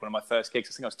commentated one of my first gigs.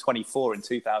 I think I was 24 in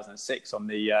 2006 on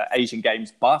the Asian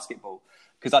Games basketball,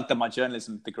 because I'd done my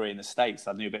journalism degree in the States.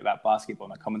 I knew a bit about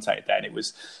basketball and I commentated there. And it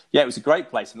was a great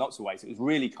place in lots of ways. It was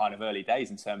really kind of early days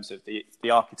in terms of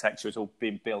the architecture was all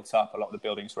being built up. A lot of the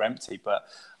buildings were empty. But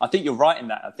I think you're right in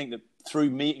that. I think that through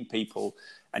meeting people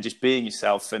and just being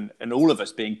yourself and all of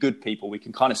us being good people, we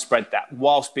can kind of spread that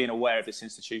whilst being aware of this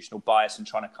institutional bias and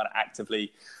trying to kind of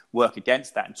actively work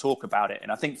against that and talk about it.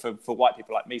 And I think for white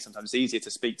people like me, sometimes it's easier to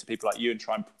speak to people like you and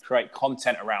try and create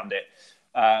content around it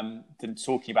than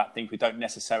talking about things we don't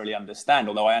necessarily understand,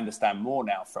 although I understand more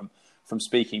now from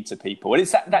speaking to people. And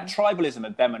it's that tribalism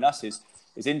of them and us is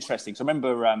interesting. So I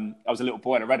remember I was a little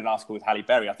boy and I read an article with Halle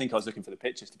Berry. I think I was looking for the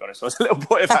pictures, to be honest. So I was a little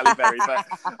boy of Halle Berry, but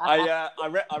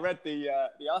I read the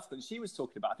article, and she was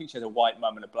talking about, I think she has a white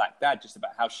mum and a black dad, just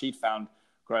about how she'd found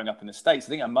growing up in the States. I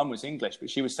think her mum was English, but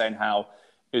she was saying how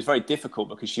it was very difficult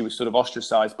because she was sort of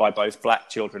ostracized by both black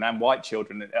children and white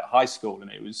children at high school.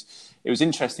 And it was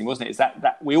interesting, wasn't it? Is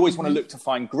that we always want to look to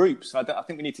find groups. I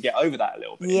think we need to get over that a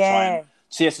little bit. Yeah. And try and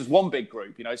see us as one big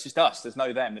group. You know, it's just us. There's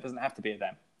no them. There doesn't have to be a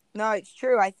them. No, it's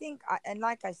true. I think, and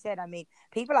like I said, I mean,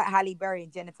 people like Halle Berry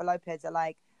and Jennifer Lopez are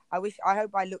like, I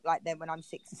hope I look like them when I'm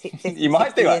 60 You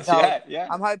might do, actually. Yeah.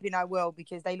 I'm hoping I will,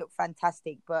 because they look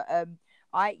fantastic. But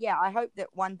I hope that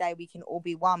one day we can all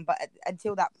be one. But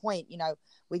until that point, you know,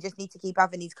 we just need to keep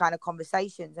having these kind of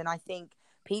conversations. And I think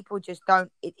people just don't,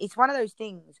 it's one of those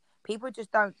things, people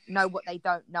just don't know what they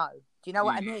don't know. Do you know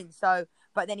what I mean? So,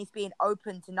 but then it's being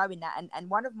open to knowing that. And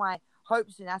one of my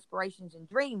hopes and aspirations and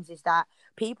dreams is that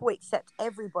people accept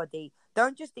everybody.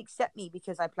 Don't just accept me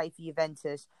because I play for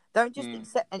Juventus. Don't just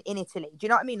accept in Italy. Do you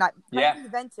know what I mean? Like playing for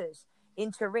Juventus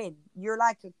in Turin, you're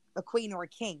like a queen or a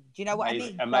king. Do you know what I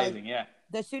mean? Amazing,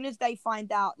 so, as soon as they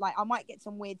find out, like I might get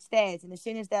some weird stares, and as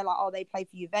soon as they're like, oh, they play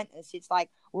for Juventus, it's like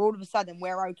we're all of a sudden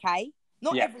we're okay.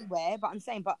 Not everywhere, but I'm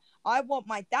saying, but I want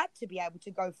my dad to be able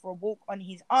to go for a walk on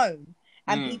his own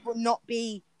and people not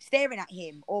be staring at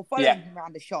him or following him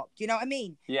around the shop. Do you know what I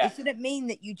mean? Yeah. It shouldn't mean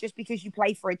that you, just because you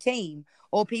play for a team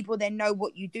or people then know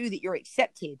what you do, that you're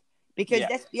accepted. Because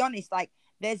let's be honest, like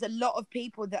there's a lot of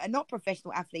people that are not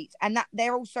professional athletes and that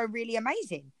they're also really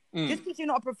amazing. Just because you're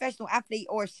not a professional athlete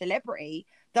or a celebrity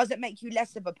doesn't make you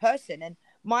less of a person. And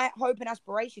my hope and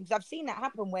aspiration, because I've seen that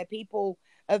happen where people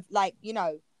have, like, you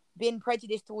know, been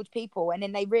prejudiced towards people and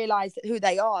then they realize who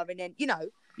they are. And then, you know,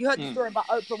 you heard the story about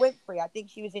Oprah Winfrey. I think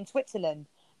she was in Switzerland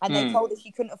and they told her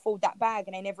she couldn't afford that bag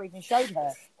and they never even showed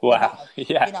her. Wow.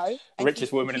 Yeah. You know,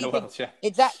 richest woman in the world. Yeah.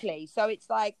 Exactly. So it's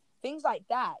like things like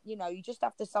that, you know, you just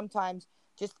have to sometimes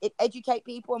just educate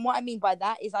people. And what I mean by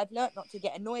that is I've learned not to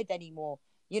get annoyed anymore.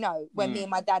 You know, when me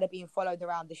and my dad are being followed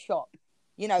around the shop,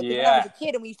 you know, when I was a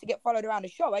kid and we used to get followed around the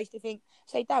shop, I used to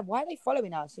say, Dad, why are they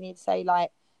following us? And he'd say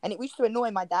like, and it used to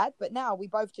annoy my dad, but now we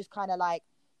both just kind of like,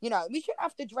 you know, we shouldn't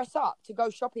have to dress up to go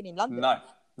shopping in London. No.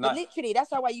 But literally,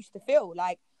 that's how I used to feel.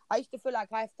 Like, I used to feel like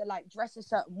I have to like dress a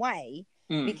certain way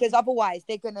because otherwise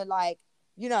they're going to like,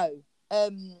 you know,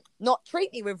 not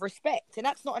treat me with respect. And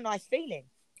that's not a nice feeling.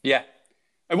 Yeah.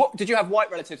 And what did you have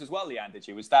white relatives as well, Leanne? Did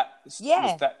you? Was that?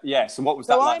 So what was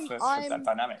that like for that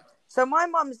dynamic? So my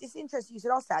mum's, it's interesting you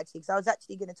should ask that actually, because I was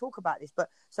actually going to talk about this. But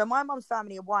so my mum's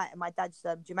family are white and my dad's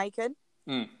Jamaican.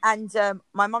 And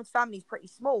my mum's family is pretty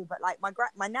small, but like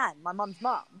my nan, my mum's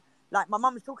mum, like my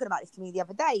mum was talking about this to me the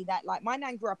other day, that like my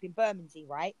nan grew up in Bermondsey,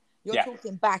 right? You're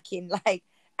talking back in like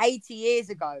 80 years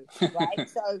ago, right?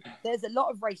 So there's a lot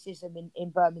of racism in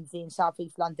Bermondsey in South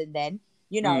East London then,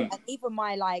 you know, and even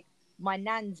my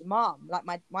nan's mum, like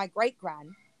my great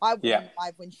gran, I wasn't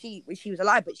alive when she was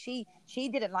alive, but she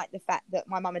didn't like the fact that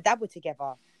my mum and dad were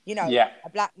together, you know, a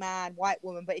black man, white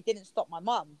woman, but it didn't stop my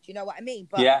mum. Do you know what I mean?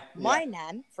 But my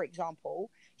nan, for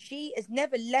example, she has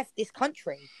never left this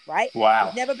country, right? Wow.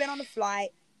 She's never been on a flight,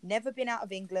 never been out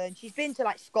of England. She's been to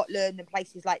like Scotland and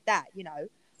places like that, you know.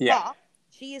 Yeah. But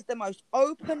she is the most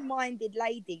open-minded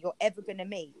lady you're ever going to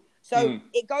meet. So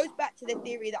it goes back to the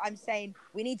theory that I'm saying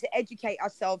we need to educate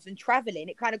ourselves, and traveling,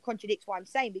 it kind of contradicts what I'm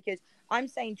saying, because I'm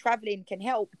saying traveling can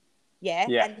help,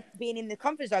 and being in the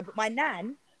comfort zone. But my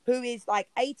nan, who is like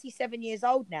 87 years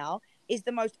old now, is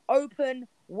the most open,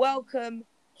 welcome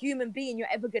human being you're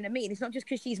ever going to meet. And it's not just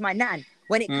because she's my nan.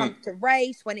 When it comes to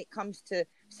race, when it comes to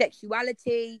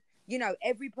sexuality, you know,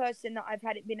 every person that I've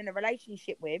been in a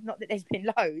relationship with, not that there's been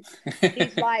loads,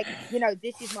 is like, you know,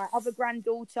 this is my other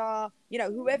granddaughter, you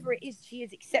know, whoever it is, she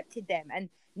has accepted them and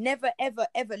never, ever,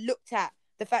 ever looked at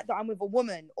the fact that I'm with a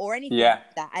woman or anything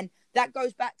like that. And that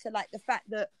goes back to like the fact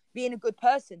that being a good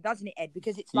person, doesn't it, Ed?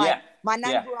 Because it's like my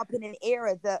nan grew up in an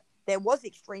era that there was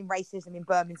extreme racism in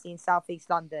Bermondsey in South East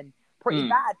London. Pretty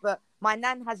bad, but my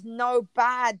nan has no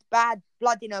bad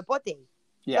blood in her body.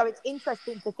 So it's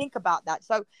interesting to think about that.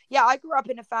 So, yeah, I grew up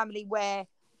in a family where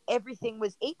everything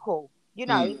was equal. You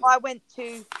know, if I went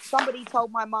to, somebody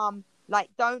told my mum, like,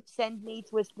 don't send me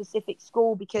to a specific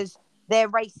school because they're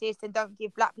racist and don't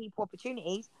give black people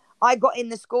opportunities. I got in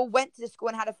the school, went to the school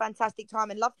and had a fantastic time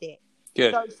and loved it.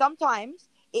 Good. So sometimes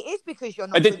it is because you're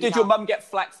not. Did your mum get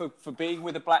flack for being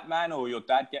with a black man, or your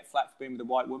dad get flack for being with a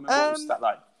white woman? What was that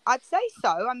like? I'd say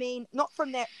so. I mean, not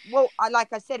from their, well,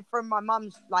 like I said, from my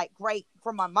mum's, like,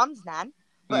 from my mum's nan,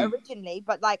 but originally,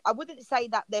 but like, I wouldn't say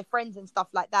that they're friends and stuff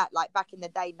like that, like back in the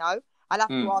day, no. I'll have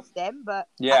to ask them, but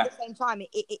at the same time,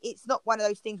 it's not one of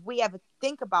those things we ever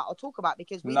think about or talk about,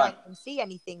 because we don't even see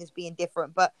anything as being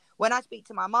different. But when I speak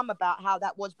to my mum about how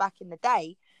that was back in the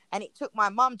day, and it took my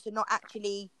mum to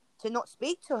not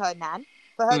speak to her nan,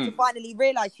 for her to finally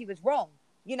realise she was wrong.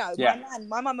 You know,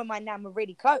 my mum and my nan were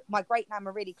really close. My great nan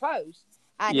were really close.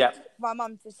 And it took my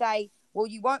mum to say, well,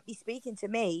 you won't be speaking to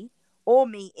me or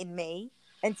meeting me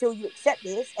until you accept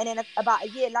this. And then about a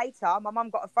year later, my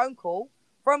mum got a phone call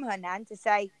from her nan to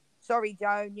say, sorry,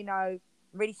 Joan, you know, I'm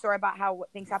really sorry about how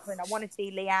things happened. I want to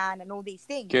see Leanne and all these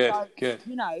things. Good.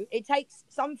 You know, it takes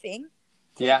something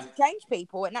to change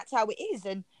people, and that's how it is.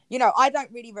 And, you know, I don't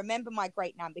really remember my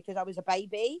great nan because I was a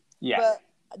baby. But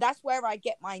that's where I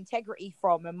get my integrity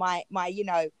from, and my you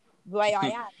know, the way I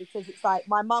am, because it's like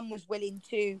my mum was willing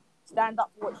to stand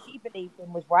up for what she believed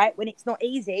in was right when it's not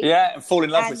easy. Yeah, and fall in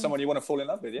love with someone you want to fall in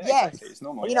love with. Yeah, exactly. It's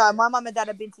normal. You know, my mum and dad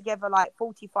have been together like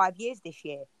 45 years this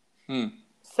year.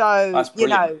 So, you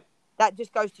know, that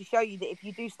just goes to show you that if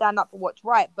you do stand up for what's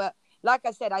right. But like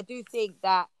I said, I do think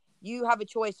that you have a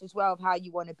choice as well of how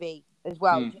you want to be as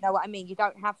well. Do you know what I mean? You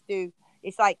don't have to.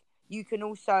 It's like you can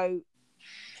also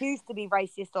choose to be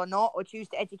racist or not, or choose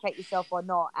to educate yourself or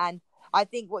not. And I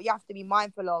think what you have to be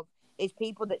mindful of is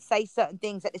people that say certain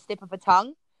things at the slip of a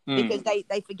tongue because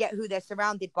they forget who they're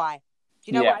surrounded by.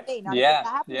 Do you know what I mean? That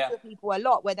happens to people a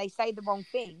lot, where they say the wrong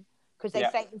thing because they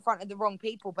say it in front of the wrong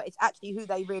people, but it's actually who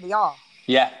they really are.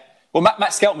 Yeah. Well,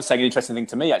 Matt Skelton was saying an interesting thing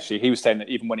to me, actually. He was saying that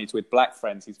even when he's with black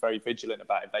friends, he's very vigilant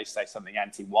about if they say something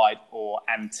anti-white or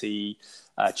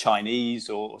anti-Chinese,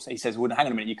 or he says, well, hang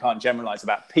on a minute, you can't generalize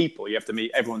about people. You have to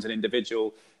meet, everyone's an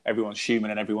individual, everyone's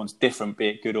human, and everyone's different, be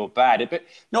it good or bad. But you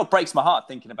know what breaks my heart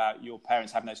thinking about your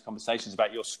parents having those conversations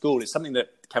about your school is something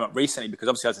that came up recently, because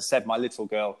obviously, as I said, my little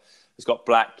girl has got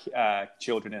black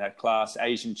children in her class,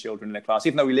 Asian children in her class,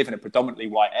 even though we live in a predominantly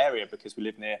white area because we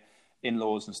live near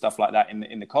in-laws and stuff like that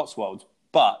in the Cotswolds.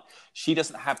 But she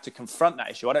doesn't have to confront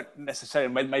that issue. I don't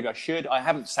necessarily, maybe I should. I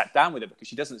haven't sat down with her because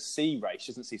she doesn't see race,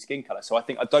 she doesn't see skin colour. So I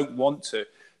think I don't want to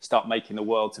start making the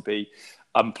world to be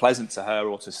unpleasant to her,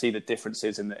 or to see the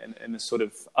differences in the sort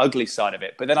of ugly side of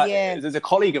it. But then there's a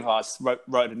colleague of ours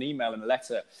wrote an email and a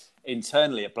letter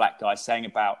internally, a black guy, saying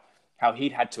about how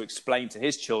he'd had to explain to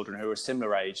his children who were a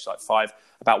similar age, like 5,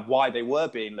 about why they were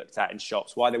being looked at in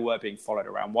shops, why they were being followed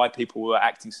around, why people were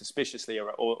acting suspiciously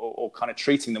or kind of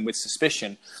treating them with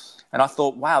suspicion. And I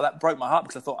thought, wow, that broke my heart,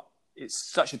 because I thought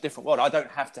it's such a different world. I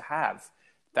don't have to have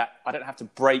that. I don't have to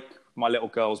break my little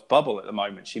girl's bubble at the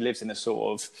moment. She lives in a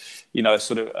sort of,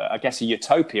 I guess, a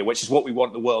utopia, which is what we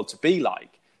want the world to be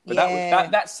like. But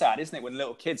that's sad, isn't it? When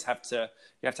little kids you have to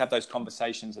have those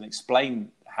conversations and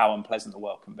explain how unpleasant the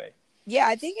world can be. Yeah,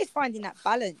 I think it's finding that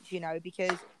balance,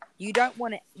 because you don't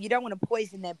want to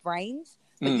poison their brains,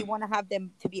 but you want to have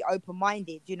them to be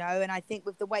open-minded, And I think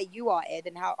with the way you are, Ed,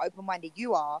 and how open-minded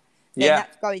you are, then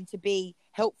that's going to be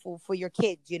helpful for your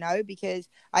kids, because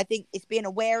I think it's being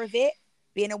aware of it,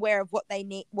 being aware of what they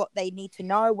need to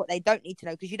know, what they don't need to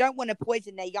know, because you don't want to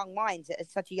poison their young minds at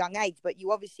such a young age, but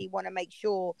you obviously want to make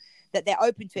sure that they're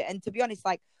open to it. And to be honest,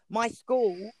 like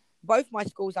both my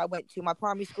schools I went to, my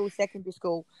primary school, secondary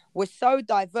school, were so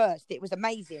diverse. It was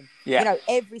amazing. Yeah.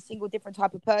 Every single different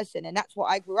type of person. And that's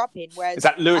what I grew up in. Whereas is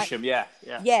that Lewisham? Yeah.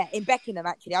 In Beckenham,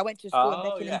 actually. I went to a school in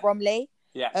Beckenham, Bromley.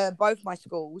 Yeah. Both my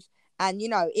schools. And,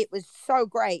 it was so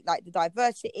great. Like the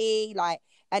diversity,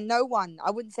 and I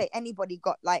wouldn't say anybody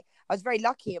got, I was very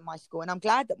lucky in my school. And I'm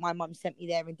glad that my mum sent me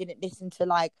there and didn't listen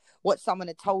to, what someone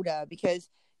had told her. Because,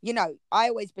 I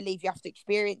always believe you have to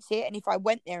experience it. And if I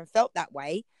went there and felt that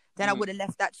way, then I would have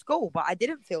left that school, but I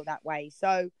didn't feel that way.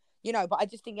 So, but I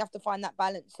just think you have to find that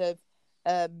balance of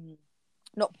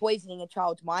not poisoning a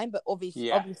child's mind, but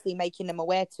obviously making them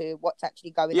aware to what's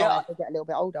actually going on as they get a little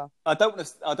bit older. I don't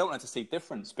want her to see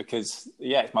difference because,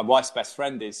 my wife's best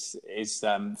friend is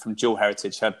from dual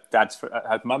heritage. Her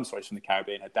mum's from the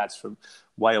Caribbean. Her dad's from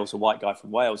Wales, a white guy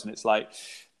from Wales. And it's like,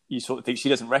 you sort of think she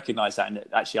doesn't recognise that. And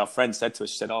actually our friend said to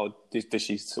us, she said, "Oh, does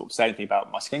she sort of say anything about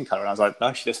my skin colour?" And I was like,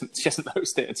 "No, she hasn't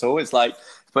noticed it at all." It's like,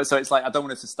 so it's like, I don't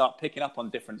want her to start picking up on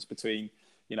difference between,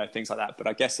 things like that. But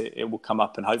I guess it will come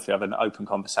up and hopefully have an open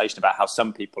conversation about how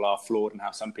some people are flawed and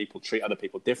how some people treat other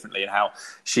people differently and how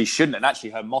she shouldn't. And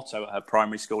actually her motto at her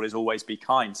primary school is always be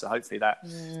kind. So hopefully that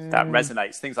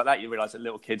resonates. Things like that, you realise that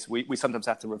little kids, we sometimes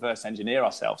have to reverse engineer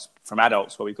ourselves from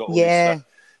adults where we've got all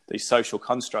these social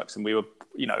constructs, and we were,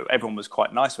 everyone was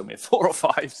quite nice when we were 4 or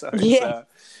 5. So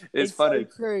it's funny.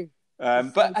 So true.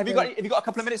 But have you got a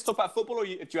couple of minutes to talk about football, or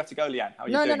do you have to go, Leanne? How are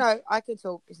you doing? No, I can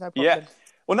talk. It's no problem. Yeah.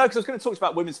 Well, no, because I was going to talk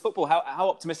about women's football. How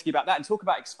optimistic about that, and talk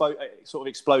about sort of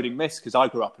exploding myths. Because I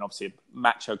grew up in obviously a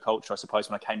macho culture, I suppose,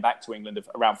 when I came back to England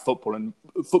around football and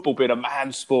football being a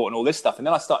man's sport and all this stuff. And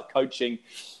then I started coaching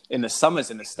in the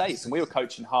summers in the States, and we were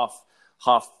coaching half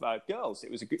girls.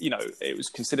 It was it was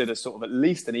considered a sort of at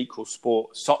least an equal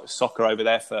sport, soccer over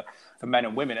there for men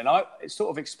and women. And it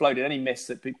sort of exploded any myths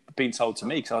that been told to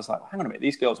me, because I was like, hang on a minute,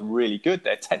 these girls are really good.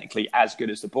 They're technically as good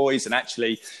as the boys, and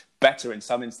actually better in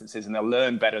some instances, and they'll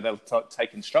learn better. They'll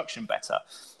take instruction better.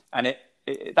 And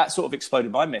that sort of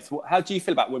exploded my myth. How do you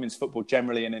feel about women's football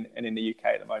generally and in the UK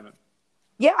at the moment?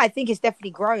 Yeah, I think it's definitely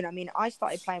grown. I mean, I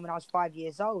started playing when I was 5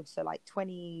 years old, so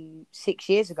 26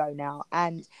 years ago now.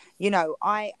 And,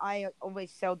 I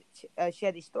always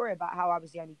share this story about how I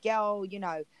was the only girl,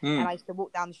 and I used to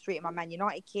walk down the street in my Man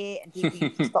United kit, and people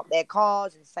used to stop their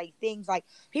cars and say things like,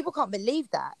 people can't believe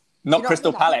that. Not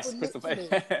Crystal Palace. Crystal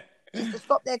Palace. Used to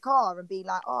stop their car and be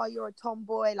like, "Oh, you're a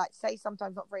tomboy," say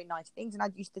sometimes not very nice things. And I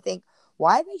used to think,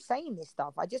 why are they saying this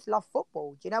stuff? I just love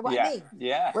football. Do you know what I mean?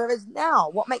 Yeah. Whereas now,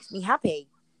 what makes me happy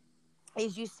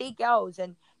is you see girls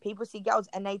and people see girls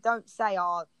and they don't say,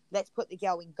 "Oh, let's put the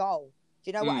girl in goal."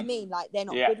 Do you know what I mean? They're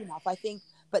not good enough, I think.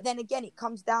 But then again, it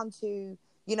comes down to,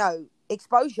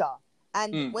 exposure.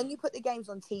 And when you put the games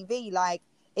on TV,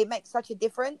 it makes such a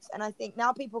difference. And I think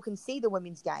now people can see the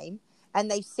women's game, and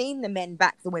they've seen the men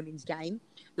back the women's game.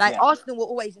 Arsenal were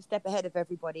always a step ahead of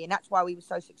everybody, and that's why we were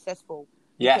so successful.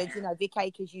 Because, Vic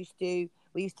Akers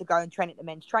we used to go and train at the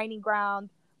men's training ground.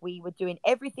 We were doing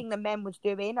everything the men was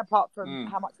doing, apart from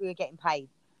how much we were getting paid.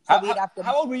 So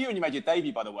how old were you when you made your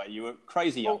debut, by the way? You were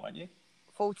crazy young, weren't you?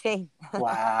 14.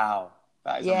 Wow.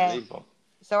 That is unbelievable.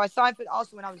 So I signed for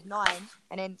Arsenal when I was 9,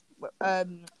 and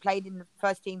then played in the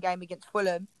first team game against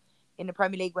Fulham in the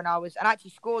Premier League when I actually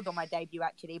scored on my debut,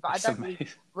 actually, but That's I don't really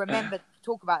remember to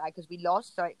talk about that because we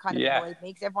lost, so it kind of annoyed me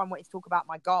because everyone wanted to talk about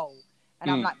my goal,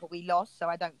 and I'm like, but we lost, so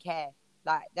I don't care.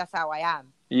 That's how I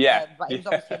am. Yeah. But it was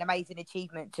obviously an amazing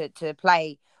achievement to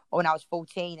play when I was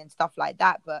 14 and stuff like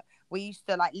that. But we used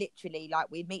to literally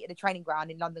we'd meet at the training ground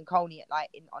in London Colney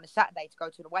on a Saturday to go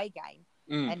to the away game,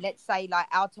 and let's say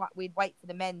our time we'd wait for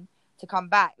the men to come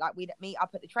back. We'd meet up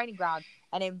at the training ground,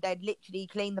 and then they'd literally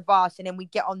clean the bus, and then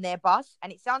we'd get on their bus.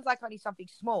 And it sounds like only something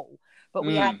small, but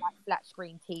we had flat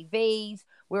screen TVs.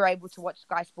 We were able to watch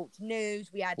Sky Sports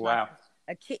News. We had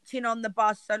a kitchen on the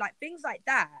bus. So things like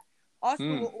that.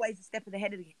 Arsenal were always a step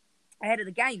ahead of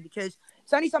the game because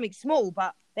it's only something small,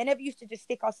 but they never used to just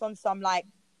stick us on some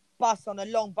bus on a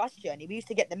long bus journey. We used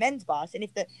to get the men's bus, and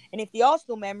if the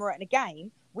Arsenal men were at a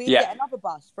game, we'd get another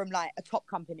bus from a top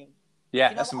company. Yeah,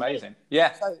 You know that's what I mean? amazing.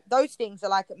 Yeah. So those things are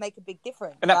like make a big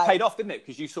difference. And that like, paid off, didn't it?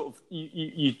 Because you sort of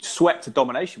you swept to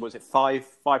domination. Was it five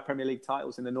Premier League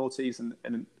titles in the noughties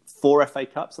and 4 FA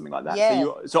Cups, something like that? Yeah.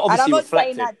 So And I'm obviously not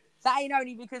saying reflected. that ain't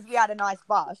only because we had a nice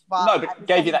bus, but No, at but the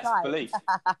gave same you that time, belief.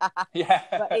 Yeah.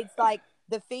 but it's like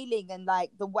the feeling and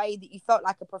like the way that you felt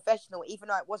like a professional, even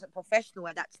though it wasn't professional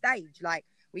at that stage. Like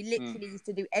we literally used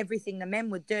to do everything the men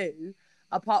would do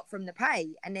apart from the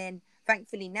pay. And then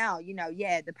thankfully now, you know,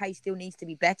 yeah, the pay still needs to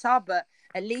be better, but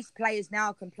at least players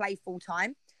now can play full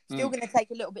time. Still going to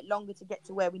take a little bit longer to get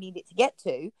to where we need it to get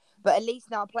to, but at least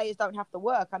now players don't have to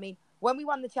work. I mean, when we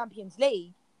won the Champions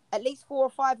League, at least 4 or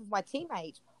 5 of my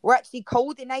teammates were actually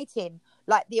coordinating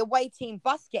like the away team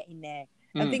bus getting there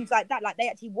and things like that. Like they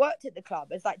actually worked at the club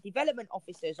as like development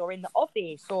officers or in the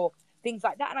office or things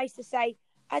like that. And I used to say,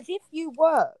 as if you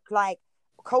work like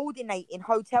coordinating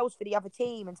hotels for the other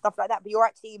team and stuff like that, but you're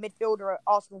actually a midfielder at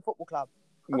Arsenal Football Club.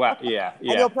 Well, yeah.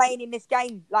 And you're playing in this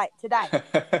game like today.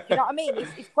 You know what I mean?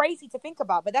 It's crazy to think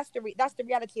about, but that's the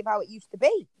reality of how it used to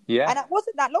be. Yeah. And it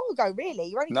wasn't that long ago, really.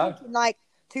 You're only talking like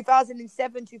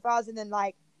 2007,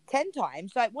 2010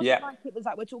 times. So it wasn't like it was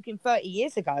like we're talking 30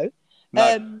 years ago.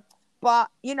 No. But,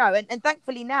 you know, and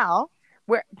thankfully now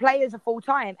players are full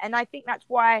time. And I think that's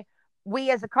why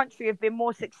we as a country have been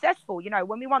more successful. You know,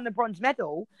 when we won the bronze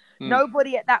medal,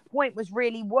 nobody at that point was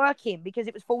really working because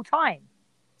it was full time.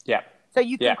 Yeah. So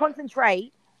you can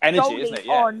concentrate solely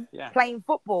on playing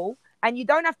football, and you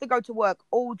don't have to go to work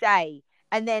all day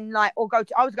and then I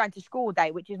was going to school all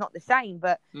day, which is not the same,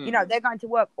 but you know, they're going to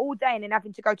work all day and then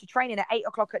having to go to training at 8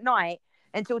 o'clock at night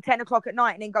until 10 o'clock at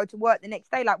night and then go to work the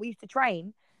next day. Like we used to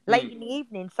train late in the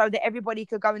evening so that everybody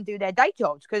could go and do their day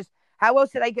jobs, because how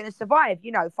else are they going to survive,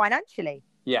 you know, financially?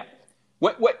 Yeah.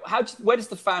 Where does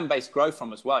the fan base grow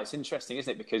from as well? It's interesting,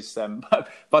 isn't it? Because,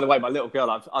 by the way, my little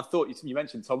girl, I thought you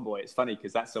mentioned tomboy. It's funny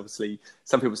because that's obviously,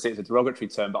 some people see it as a derogatory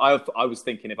term, but I was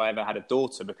thinking if I ever had a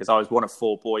daughter, because I was one of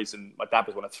 4 boys and my dad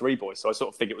was one of 3 boys. So I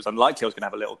sort of think it was unlikely I was going to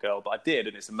have a little girl, but I did.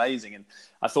 And it's amazing. And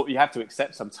I thought you have to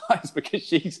accept sometimes because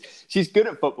she's good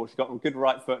at football. She's got a good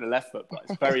right foot and a left foot, but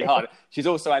it's very hard. She's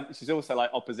also like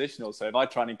oppositional. So if I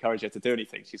try and encourage her to do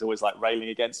anything, she's always like railing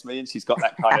against me. And she's got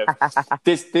that kind of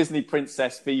Disney princess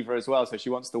fever as well, so she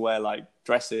wants to wear like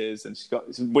dresses, and she's got,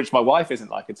 which my wife isn't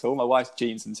like at all. My wife's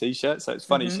jeans and t-shirts, so it's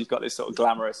funny. She's got this sort of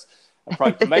glamorous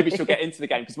approach. But maybe she'll get into the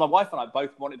game, because my wife and I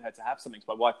both wanted her to have something.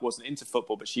 My wife wasn't into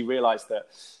football, but she realised that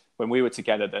when we were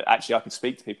together that actually I could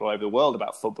speak to people all over the world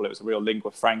about football. It was a real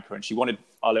lingua franca, and she wanted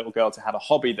our little girl to have a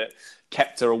hobby that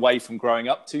kept her away from growing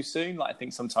up too soon. Like I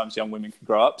think sometimes young women can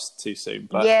grow up too soon.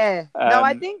 But no,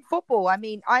 I think football, I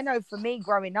mean, I know for me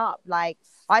growing up, like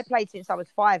I played since I was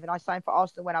 5 and I signed for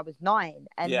Arsenal when I was 9.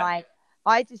 And like,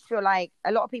 I just feel like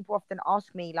a lot of people often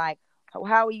ask me like,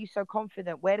 how are you so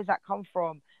confident? Where does that come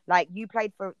from? Like you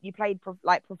played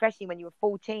like professionally when you were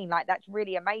 14. Like that's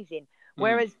really amazing.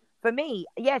 Whereas for me,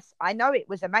 yes, I know it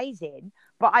was amazing,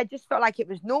 but I just felt like it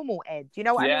was normal, Ed. Do you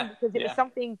know what I mean? Because it was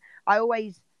something I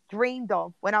always dreamed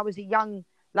of when I was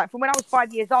like from when I was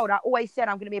 5 years old. I always said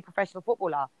I'm going to be a professional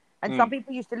footballer. And some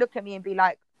people used to look at me and be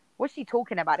like, what's she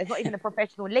talking about? It's not even a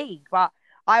professional league. But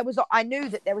I knew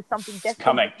that there was something destined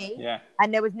for me,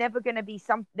 and there was never going to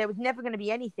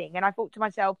be anything. And I thought to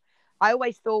myself, I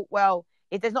always thought, well,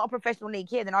 if there's not a professional league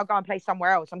here, then I'll go and play somewhere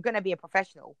else. I'm going to be a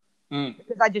professional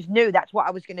because I just knew that's what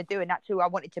I was going to do, and that's who I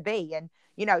wanted to be. And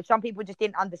you know, some people just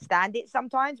didn't understand it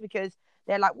sometimes because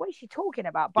they're like, what is she talking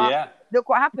about? But look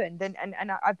what happened,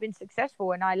 and I've been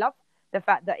successful, and I love the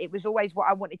fact that it was always what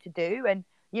I wanted to do. And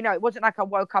you know, it wasn't like I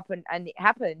woke up and it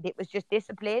happened. It was just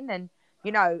discipline and,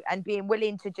 you know, and being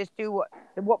willing to just do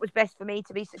what was best for me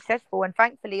to be successful. And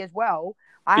thankfully as well,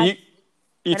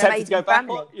 you tempted to go back?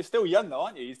 You're still young though,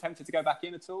 aren't you? You're tempted to go back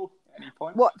in at all at any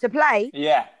point? What, to play?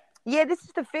 Yeah. Yeah, this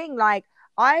is the thing. Like,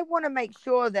 I want to make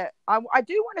sure that I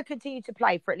do want to continue to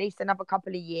play for at least another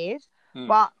couple of years.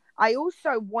 But I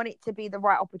also want it to be the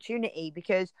right opportunity,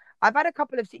 because I've had a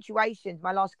couple of situations,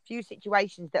 my last few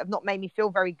situations, that have not made me feel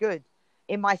very good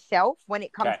in myself when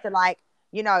it comes to like,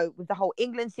 you know, with the whole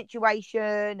England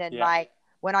situation and like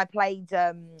when I played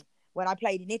in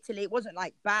Italy, it wasn't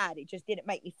like bad. It just didn't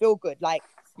make me feel good. Like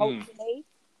culturally,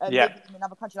 living in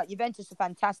another country, like Juventus are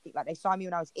fantastic. Like they signed me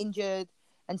when I was injured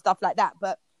and stuff like that.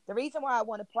 But the reason why I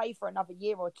want to play for another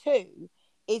year or 2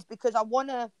 is because I want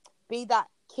to be that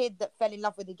kid that fell in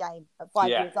love with the game at 5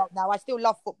 years old. Now I still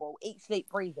love football, eat, sleep,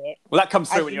 breathe it. Well, that comes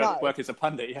through when you work as a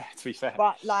pundit. Yeah, to be fair.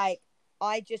 But like,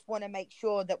 I just want to make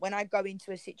sure that when I go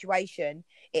into a situation,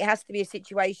 it has to be a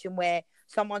situation where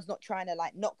someone's not trying to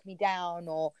like knock me down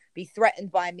or be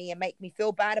threatened by me and make me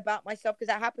feel bad about myself. Because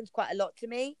that happens quite a lot to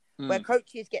me, where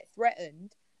coaches get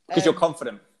threatened. Because you're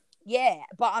confident. Yeah,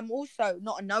 but I'm also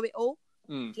not a know-it-all.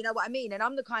 Do you know what I mean? And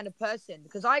I'm the kind of person,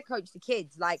 because I coach the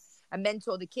kids, like, and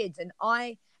mentor the kids, and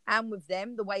I am with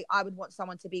them the way I would want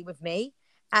someone to be with me.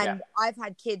 And I've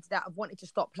had kids that have wanted to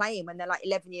stop playing when they're like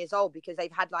 11 years old because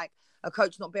they've had like a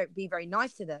coach not be very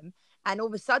nice to them. And all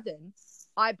of a sudden,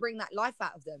 I bring that life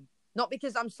out of them. Not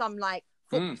because I'm some like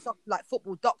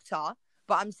football doctor,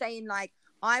 but I'm saying like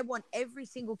I want every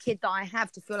single kid that I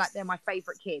have to feel like they're my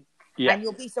favorite kid. Yeah. And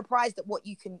you'll be surprised at what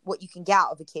you can get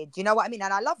out of a kid. Do you know what I mean?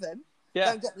 And I love them. Yeah.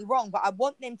 Don't get me wrong, but I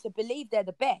want them to believe they're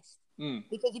the best.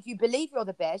 Because if you believe you're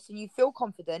the best and you feel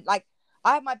confident, like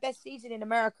I had my best season in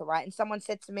America, right? And someone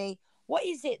said to me, what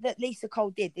is it that Lisa Cole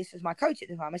did? This was my coach at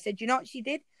the time. I said, you know what she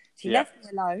did? She left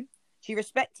me alone. She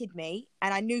respected me,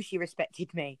 and I knew she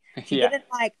respected me. She didn't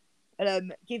like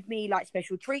give me like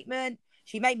special treatment.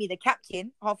 She made me the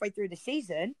captain halfway through the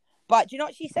season. But do you know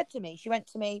what she said to me? She went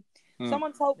to me,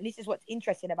 someone told me, this is what's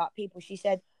interesting about people. She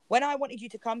said, when I wanted you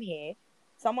to come here,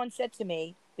 someone said to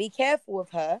me, be careful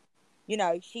of her. You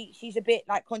know, she's a bit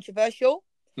like controversial.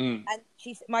 And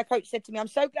my coach said to me, I'm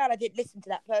so glad I didn't listen to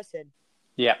that person.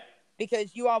 Yeah.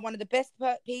 Because you are one of the best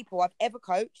people I've ever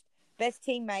coached, best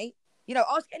teammate. You know,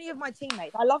 ask any of my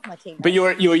teammates. I love my teammates. But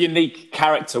you're a unique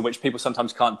character, which people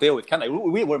sometimes can't deal with, can they?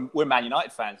 We're Man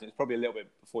United fans, and it's probably a little bit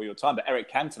before your time. But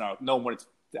Eric Cantona, no one wanted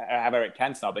to have Eric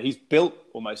Cantona, but he's built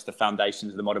almost the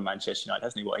foundations of the modern Manchester United,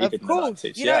 hasn't he? What he did in the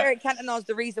 90s. You know, Eric Cantona is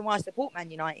the reason why I support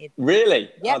Man United. Really?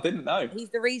 Yep. I didn't know. He's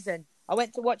the reason. I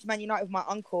went to watch Man United with my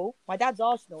uncle. My dad's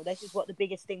Arsenal. This is what the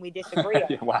biggest thing we disagree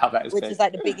on. Wow, that is which big. Is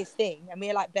like the biggest thing. And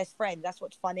we're like best friends. That's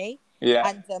what's funny. Yeah.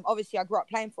 And obviously I grew up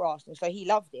playing for Arsenal, so he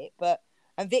loved it.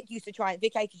 And Vic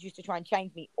Akers used to try and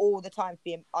change me all the time to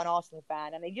be an Arsenal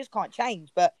fan, and he just can't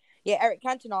change. But yeah, Eric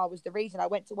Cantona was the reason I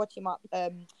went to watch him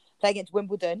play against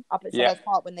Wimbledon up at Selhurst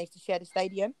Park when they used to share the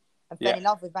stadium, and fell in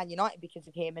love with Man United because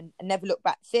of him, and never looked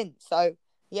back since. So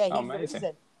yeah, he's the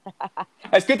reason.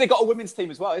 It's good they got a women's team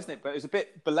as well, isn't it? But it was a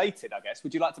bit belated, I guess.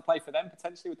 Would you like to play for them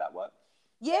potentially? Would that work?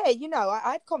 Yeah, you know,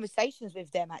 I had conversations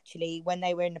with them actually when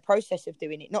they were in the process of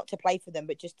doing it, not to play for them,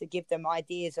 but just to give them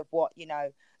ideas of what, you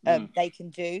know, they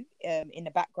can do in the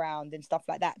background and stuff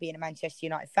like that, being a Manchester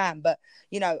United fan. But,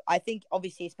 you know, I think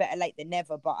obviously it's better late than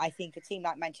never, but I think a team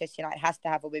like Manchester United has to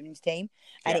have a women's team,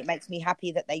 and it makes me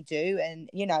happy that they do. And,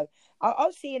 you know,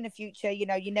 I'll see in the future, you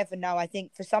know, you never know. I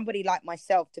think for somebody like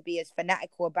myself to be as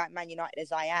fanatical about Man United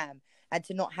as I am, and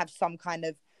to not have some kind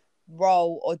of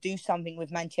role or do something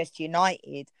with Manchester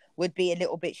United would be a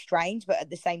little bit strange. But at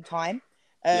the same time,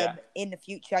 in the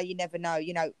future, you never know.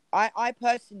 You know, I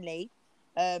personally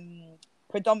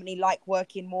predominantly like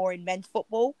working more in men's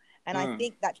football, and I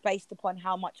think that's based upon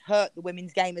how much hurt the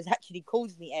women's game has actually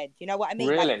caused me, Ed. You know what I mean?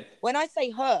 Really? Like, when I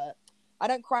say hurt, I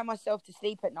don't cry myself to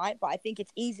sleep at night, but I think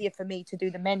it's easier for me to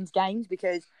do the men's games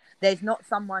because there's not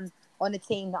someone on the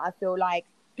team that I feel like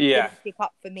stick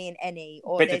up for me in any,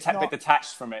 or bit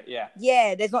detached from it.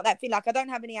 There's not that feeling. Like, I don't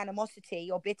have any animosity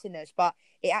or bitterness, but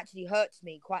it actually hurts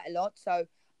me quite a lot. So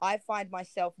I find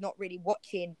myself not really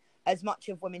watching as much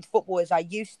of women's football as I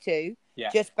used to,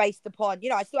 just based upon, you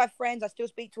know, I still have friends, I still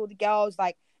speak to all the girls,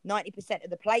 like 90% of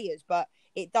the players, but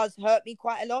it does hurt me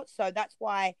quite a lot. So that's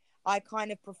why I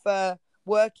kind of prefer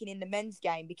working in the men's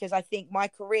game, because I think my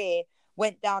career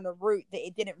went down a route that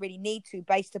it didn't really need to,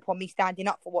 based upon me standing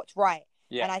up for what's right.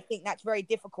 And I think that's very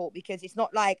difficult, because it's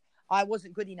not like I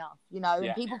wasn't good enough, you know,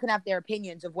 and people can have their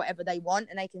opinions of whatever they want,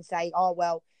 and they can say, oh,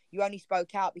 well, you only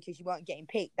spoke out because you weren't getting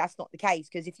picked. That's not the case,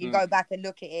 because if you go back and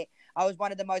look at it, I was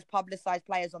one of the most publicized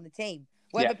players on the team.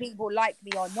 Whether people like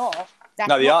me or not, that's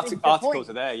the articles point.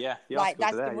 Are there,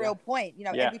 that's the real point. You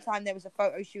know, every time there was a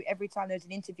photo shoot, every time there was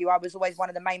an interview, I was always one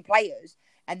of the main players.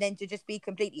 And then to just be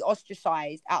completely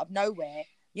ostracized out of nowhere,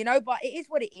 you know, but it is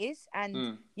what it is.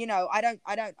 And, you know,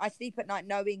 I sleep at night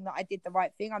knowing that I did the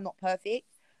right thing. I'm not perfect,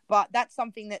 but that's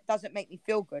something that doesn't make me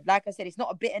feel good. Like I said, it's not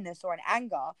a bitterness or an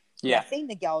anger. I've seen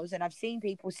the girls and I've seen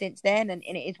people since then, and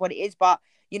it is what it is. But,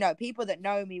 you know, people that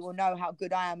know me will know how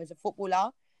good I am as a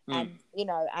footballer and, you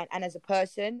know, and as a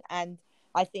person. And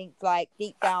I think, like,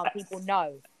 deep down, people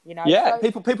know, you know. Yeah,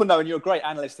 so, people know, and you're a great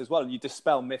analyst as well, and you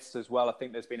dispel myths as well. I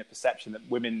think there's been a perception that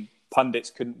women pundits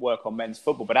couldn't work on men's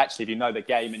football, but actually, if you know the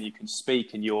game and you can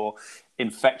speak and you're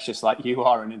infectious like you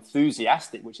are and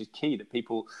enthusiastic, which is key, that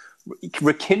people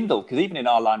rekindle, because even in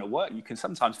our line of work, you can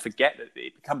sometimes forget that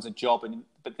it becomes a job,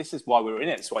 but this is why we're in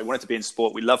it. So I wanted to be in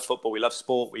sport. We love football. We love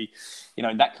sport. You know,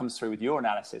 and that comes through with your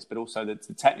analysis, but also the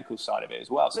technical side of it as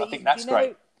well. So I think that's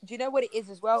great. Do you know what it is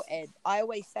as well, Ed? I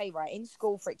always say, right, in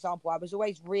school, for example, I was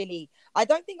always I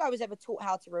don't think I was ever taught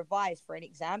how to revise for an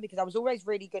exam, because I was always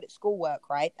really good at schoolwork,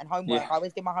 right? And homework. I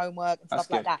always did my homework and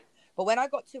stuff like that. But when I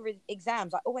got to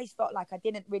exams, I always felt like I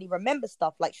didn't really remember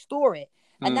stuff, like store it.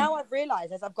 And now I've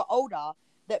realized as I've got older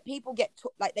that people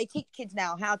like they teach kids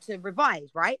now how to revise,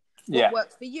 right? What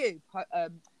works for you,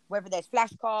 whether there's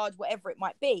flashcards, whatever it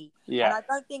might be. Yeah. And I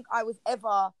don't think I was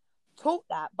ever taught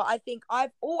that, but I think I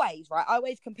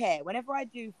always compare. Whenever I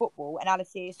do football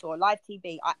analysis or live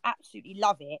TV, I absolutely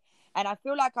love it. And I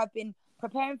feel like I've been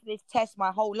preparing for this test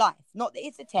my whole life. Not that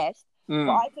it's a test, but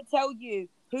I could tell you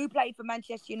who played for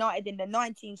Manchester United in the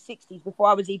 1960s before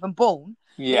I was even born.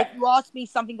 Yeah. If you ask me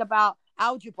something about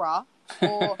algebra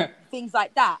or things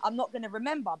like that, I'm not going to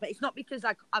remember. But it's not because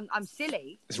I'm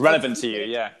silly. It's relevant to you,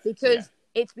 yeah.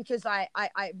 It's because I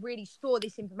really store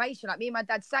this information. Like me and my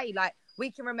dad say, like, we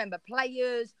can remember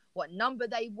players, what number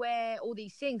they wear, all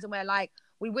these things. And we're like,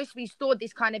 we wish we stored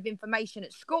this kind of information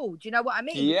at school. Do you know what I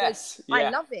mean? Yes. I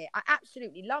love it. I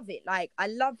absolutely love it. Like, I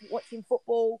love watching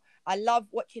football. I love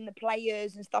watching the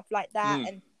players and stuff like that.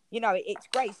 And, you know, it's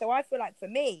great. So I feel like for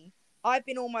me,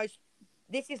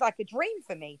 this is like a dream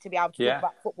for me to be able to talk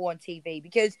about football on TV,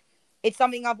 because it's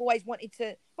something I've always wanted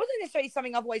to, wasn't necessarily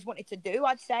something I've always wanted to do,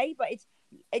 I'd say, but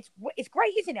it's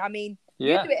great, isn't it? I mean, you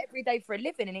do it every day for a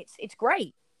living, and it's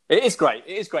great. It is great.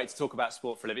 It is great to talk about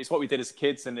sport for a living. It's what we did as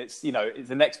kids, and it's, you know, it's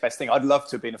the next best thing. I'd love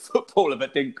to have been a footballer,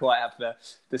 but didn't quite have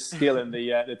the skill and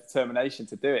the determination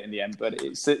to do it in the end. But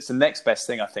it's the next best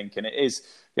thing, I think, and it is.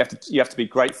 You have to be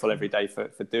grateful every day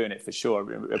for doing it, for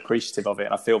sure. Appreciative of it,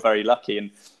 and I feel very lucky,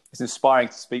 and it's inspiring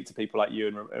to speak to people like you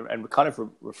and kind of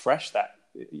refresh that,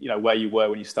 you know, where you were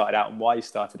when you started out and why you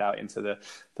started out into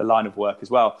the line of work as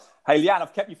well. Hey, Leanne,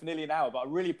 I've kept you for nearly an hour, but I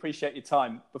really appreciate your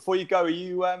time. Before you go, are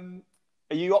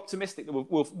you optimistic that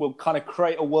we'll kind of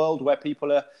create a world where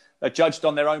people are judged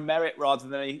on their own merit rather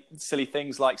than any silly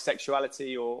things like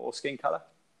sexuality or skin color?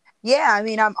 Yeah, I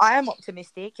mean, I am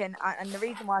optimistic, and the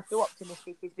reason why I feel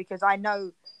optimistic is because I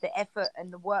know the effort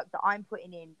and the work that I'm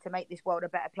putting in to make this world a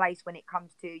better place when it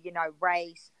comes to, you know,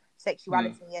 race,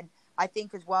 sexuality, and I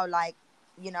think as well, like,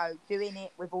 you know, doing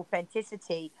it with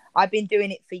authenticity. I've been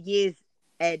doing it for years,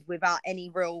 Ed, without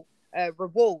any real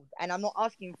reward, and I'm not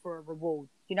asking for a reward.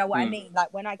 You know what I mean?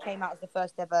 Like, when I came out as the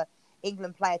first ever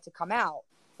England player to come out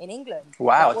in England,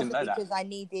 wow, that wasn't I didn't know because that. I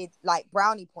needed like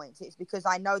brownie points. It's because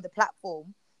I know the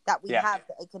platform that we have,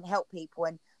 that it can help people.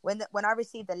 And when I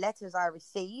receive the letters I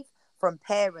receive from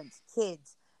parents,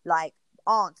 kids, like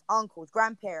aunts, uncles,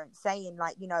 grandparents saying,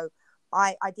 like, you know,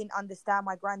 I didn't understand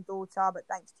my granddaughter, but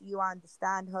thanks to you, I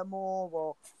understand her more,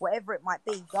 or whatever it might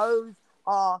be. Those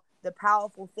are the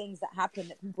powerful things that happen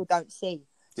that people don't see.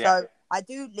 So I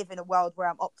do live in a world where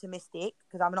I'm optimistic,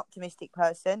 because I'm an optimistic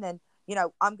person, and, you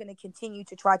know, I'm going to continue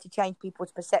to try to change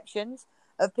people's perceptions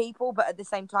of people. But at the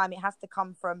same time, it has to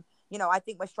come from, you know, I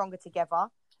think we're stronger together.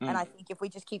 And I think if we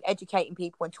just keep educating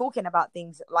people and talking about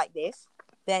things like this,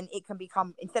 then it can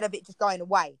become, instead of it just going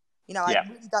away, you know, I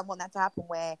really don't want that to happen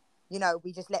where, you know,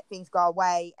 we just let things go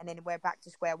away and then we're back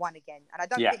to square one again. And I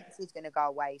don't think this is going to go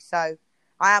away. So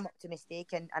I am optimistic,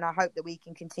 and I hope that we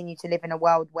can continue to live in a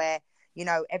world where, you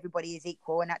know, everybody is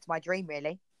equal. And that's my dream,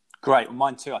 really. Great. Well,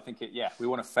 mine too. I think we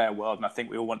want a fair world, and I think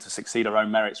we all want to succeed our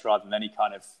own merits rather than any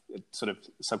kind of sort of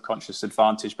subconscious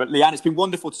advantage. But Leanne, it's been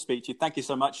wonderful to speak to you. Thank you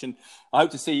so much, and I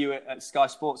hope to see you at Sky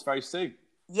Sports very soon.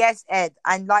 Yes, Ed,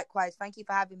 and likewise. Thank you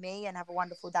for having me, and have a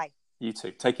wonderful day. You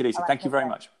too. Take it easy. Right, thank you very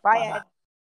much. Bye,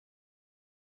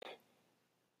 Ed.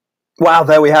 Wow,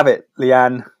 there we have it.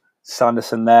 Leanne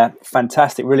Sanderson there.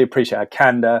 Fantastic. Really appreciate her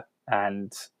candor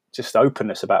and just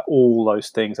openness about all those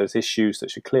things, those issues that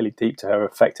should clearly deep to her,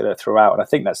 affected her throughout. And I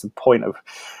think that's the point of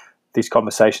these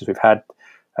conversations we've had,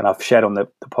 and I've shared on the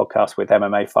podcast with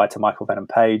MMA fighter Michael Venom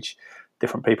Page,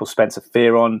 different people, Spencer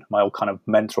Fearon, my old kind of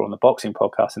mentor on the boxing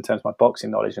podcast in terms of my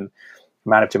boxing knowledge, and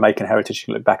man of Jamaican heritage. You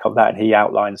can look back on that, and he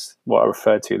outlines what I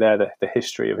referred to there, the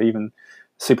history of even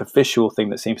superficial thing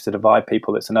that seems to divide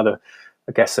people. That's another,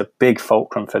 I guess, a big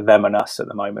fulcrum for them and us at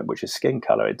the moment, which is skin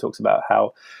color. It talks about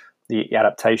how the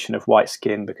adaptation of white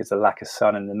skin because of the lack of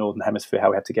sun in the northern hemisphere, how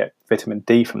we have to get vitamin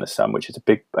D from the sun, which is a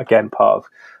big, again, part of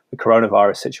the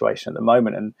coronavirus situation at the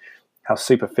moment, and how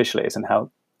superficial it is and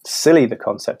how silly the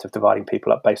concept of dividing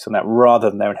people up based on that rather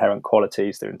than their inherent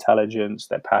qualities, their intelligence,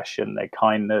 their passion, their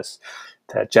kindness,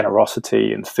 their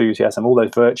generosity, enthusiasm, all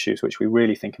those virtues which we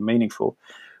really think are meaningful,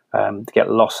 to get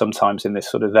lost sometimes in this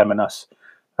sort of them and us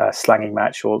slanging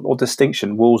match or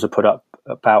distinction. Walls are put up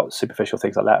about superficial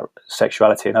things like that,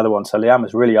 sexuality, another one. So Leanne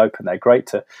was really open there. Great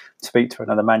to speak to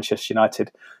another Manchester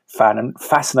United fan, and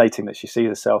fascinating that she sees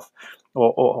herself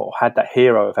or had that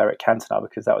hero of Eric Cantona,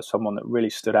 because that was someone that really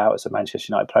stood out as a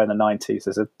Manchester United player in the 90s.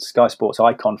 There's a Sky Sports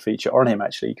Icon feature on him,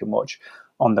 actually, you can watch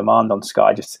on demand on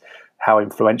Sky, just how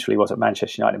influential he was at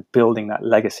Manchester United in building that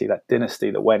legacy, that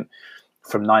dynasty that went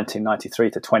from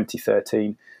 1993 to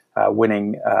 2013,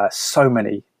 winning so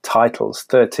many titles,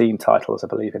 13 titles, I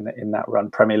believe, in that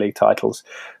run, Premier League titles.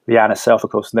 Leanne herself,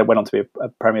 of course, then went on to be a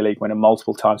Premier League winner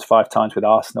multiple times, 5 times with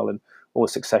Arsenal, and all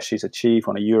the success she's achieved,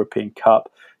 won a European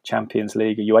Cup, Champions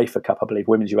League, a UEFA Cup, I believe,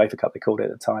 Women's UEFA Cup, they called it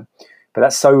at the time. But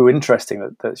that's so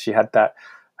interesting that she had that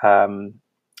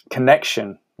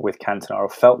connection with Cantona, or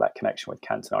felt that connection with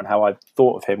Cantona, and how I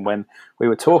thought of him when we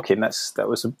were talking. That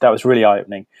was really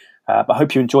eye-opening. But I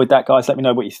hope you enjoyed that, guys. Let me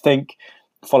know what you think.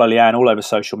 Follow Leanne all over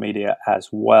social media as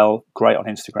well. Great on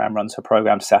Instagram, runs her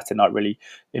program Saturday night. Really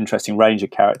interesting range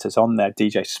of characters on there.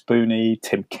 DJ Spoonie,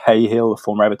 Tim Cahill, the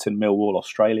former Everton, Millwall,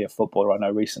 Australia footballer I know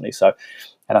recently.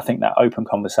 And I think that open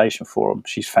conversation forum,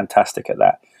 she's fantastic at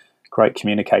that. Great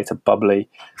communicator, bubbly,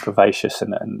 vivacious,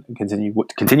 and continue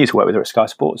to work with her at Sky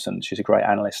Sports, and she's a great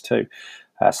analyst too.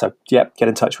 Get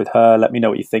in touch with her. Let me know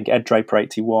what you think. Ed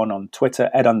Draper81 on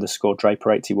Twitter,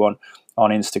 Ed_Draper81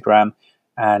 on Instagram.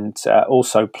 And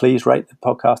also, please rate the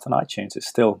podcast on iTunes. It's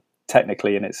still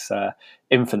technically in its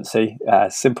infancy.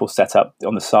 Simple setup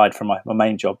on the side from my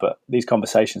main job, but these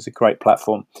conversations are a great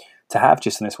platform to have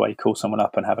just in this way. You call someone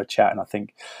up and have a chat. And I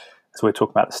think, as we were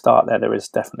talking about at the start there is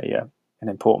definitely an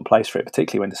important place for it,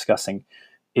 particularly when discussing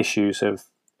issues of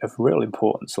real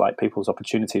importance, like people's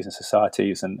opportunities in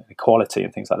societies and equality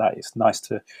and things like that. It's nice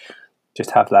to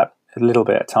just have that a little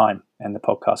bit of time in the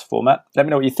podcast format. Let me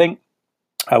know what you think.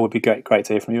 It would be great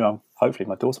to hear from you. Hopefully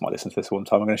my daughter might listen to this one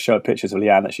time. I'm going to show her pictures of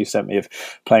Leanne that she sent me of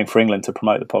playing for England to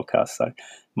promote the podcast, so it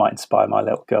might inspire my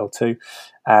little girl too.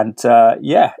 And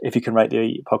if you can rate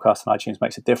the podcast on iTunes,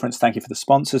 makes a difference. Thank you for the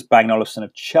sponsors, Bang & Olufsen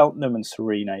of Cheltenham and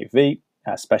Serene AV,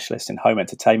 specialists in home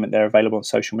entertainment. They're available on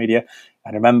social media.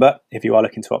 And remember, if you are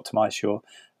looking to optimize your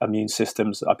immune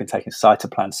systems, I've been taking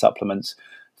Cytoplan supplements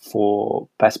for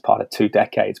best part of 2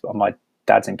 decades, but on my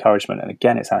dad's encouragement. And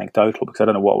again, it's anecdotal because I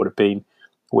don't know what would have been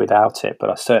without it, but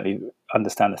I certainly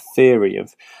understand the theory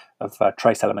of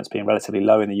trace elements being relatively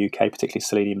low in the UK, particularly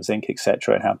selenium, zinc,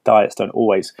 etc., and how diets don't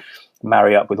always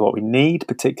marry up with what we need,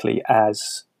 particularly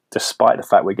as, despite the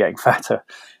fact we're getting fatter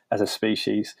as a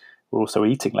species, we're also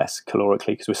eating less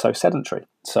calorically because we're so sedentary.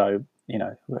 So,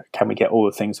 can we get all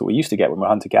the things that we used to get when we're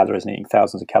hunter-gatherers and eating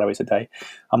thousands of calories a day?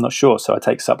 I'm not sure. So I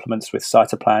take supplements with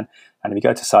Cytoplan, and if you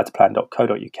go to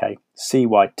cytoplan.co.uk,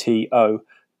 cytoplan.co.uk,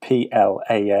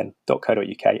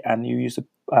 and you use the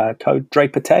code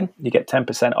Draper10, you get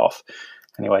 10% off.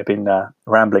 Anyway, I've been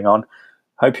rambling on.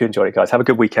 Hope you enjoyed it, guys. Have a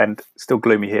good weekend. Still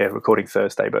gloomy here, recording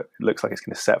Thursday, but it looks like it's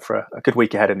going to set for a good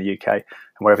week ahead in the UK. And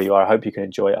wherever you are, I hope you can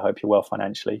enjoy it. I hope you're well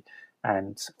financially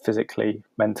and physically,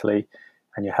 mentally,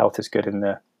 and your health is good in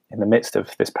the midst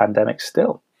of this pandemic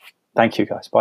still. Thank you, guys. Bye.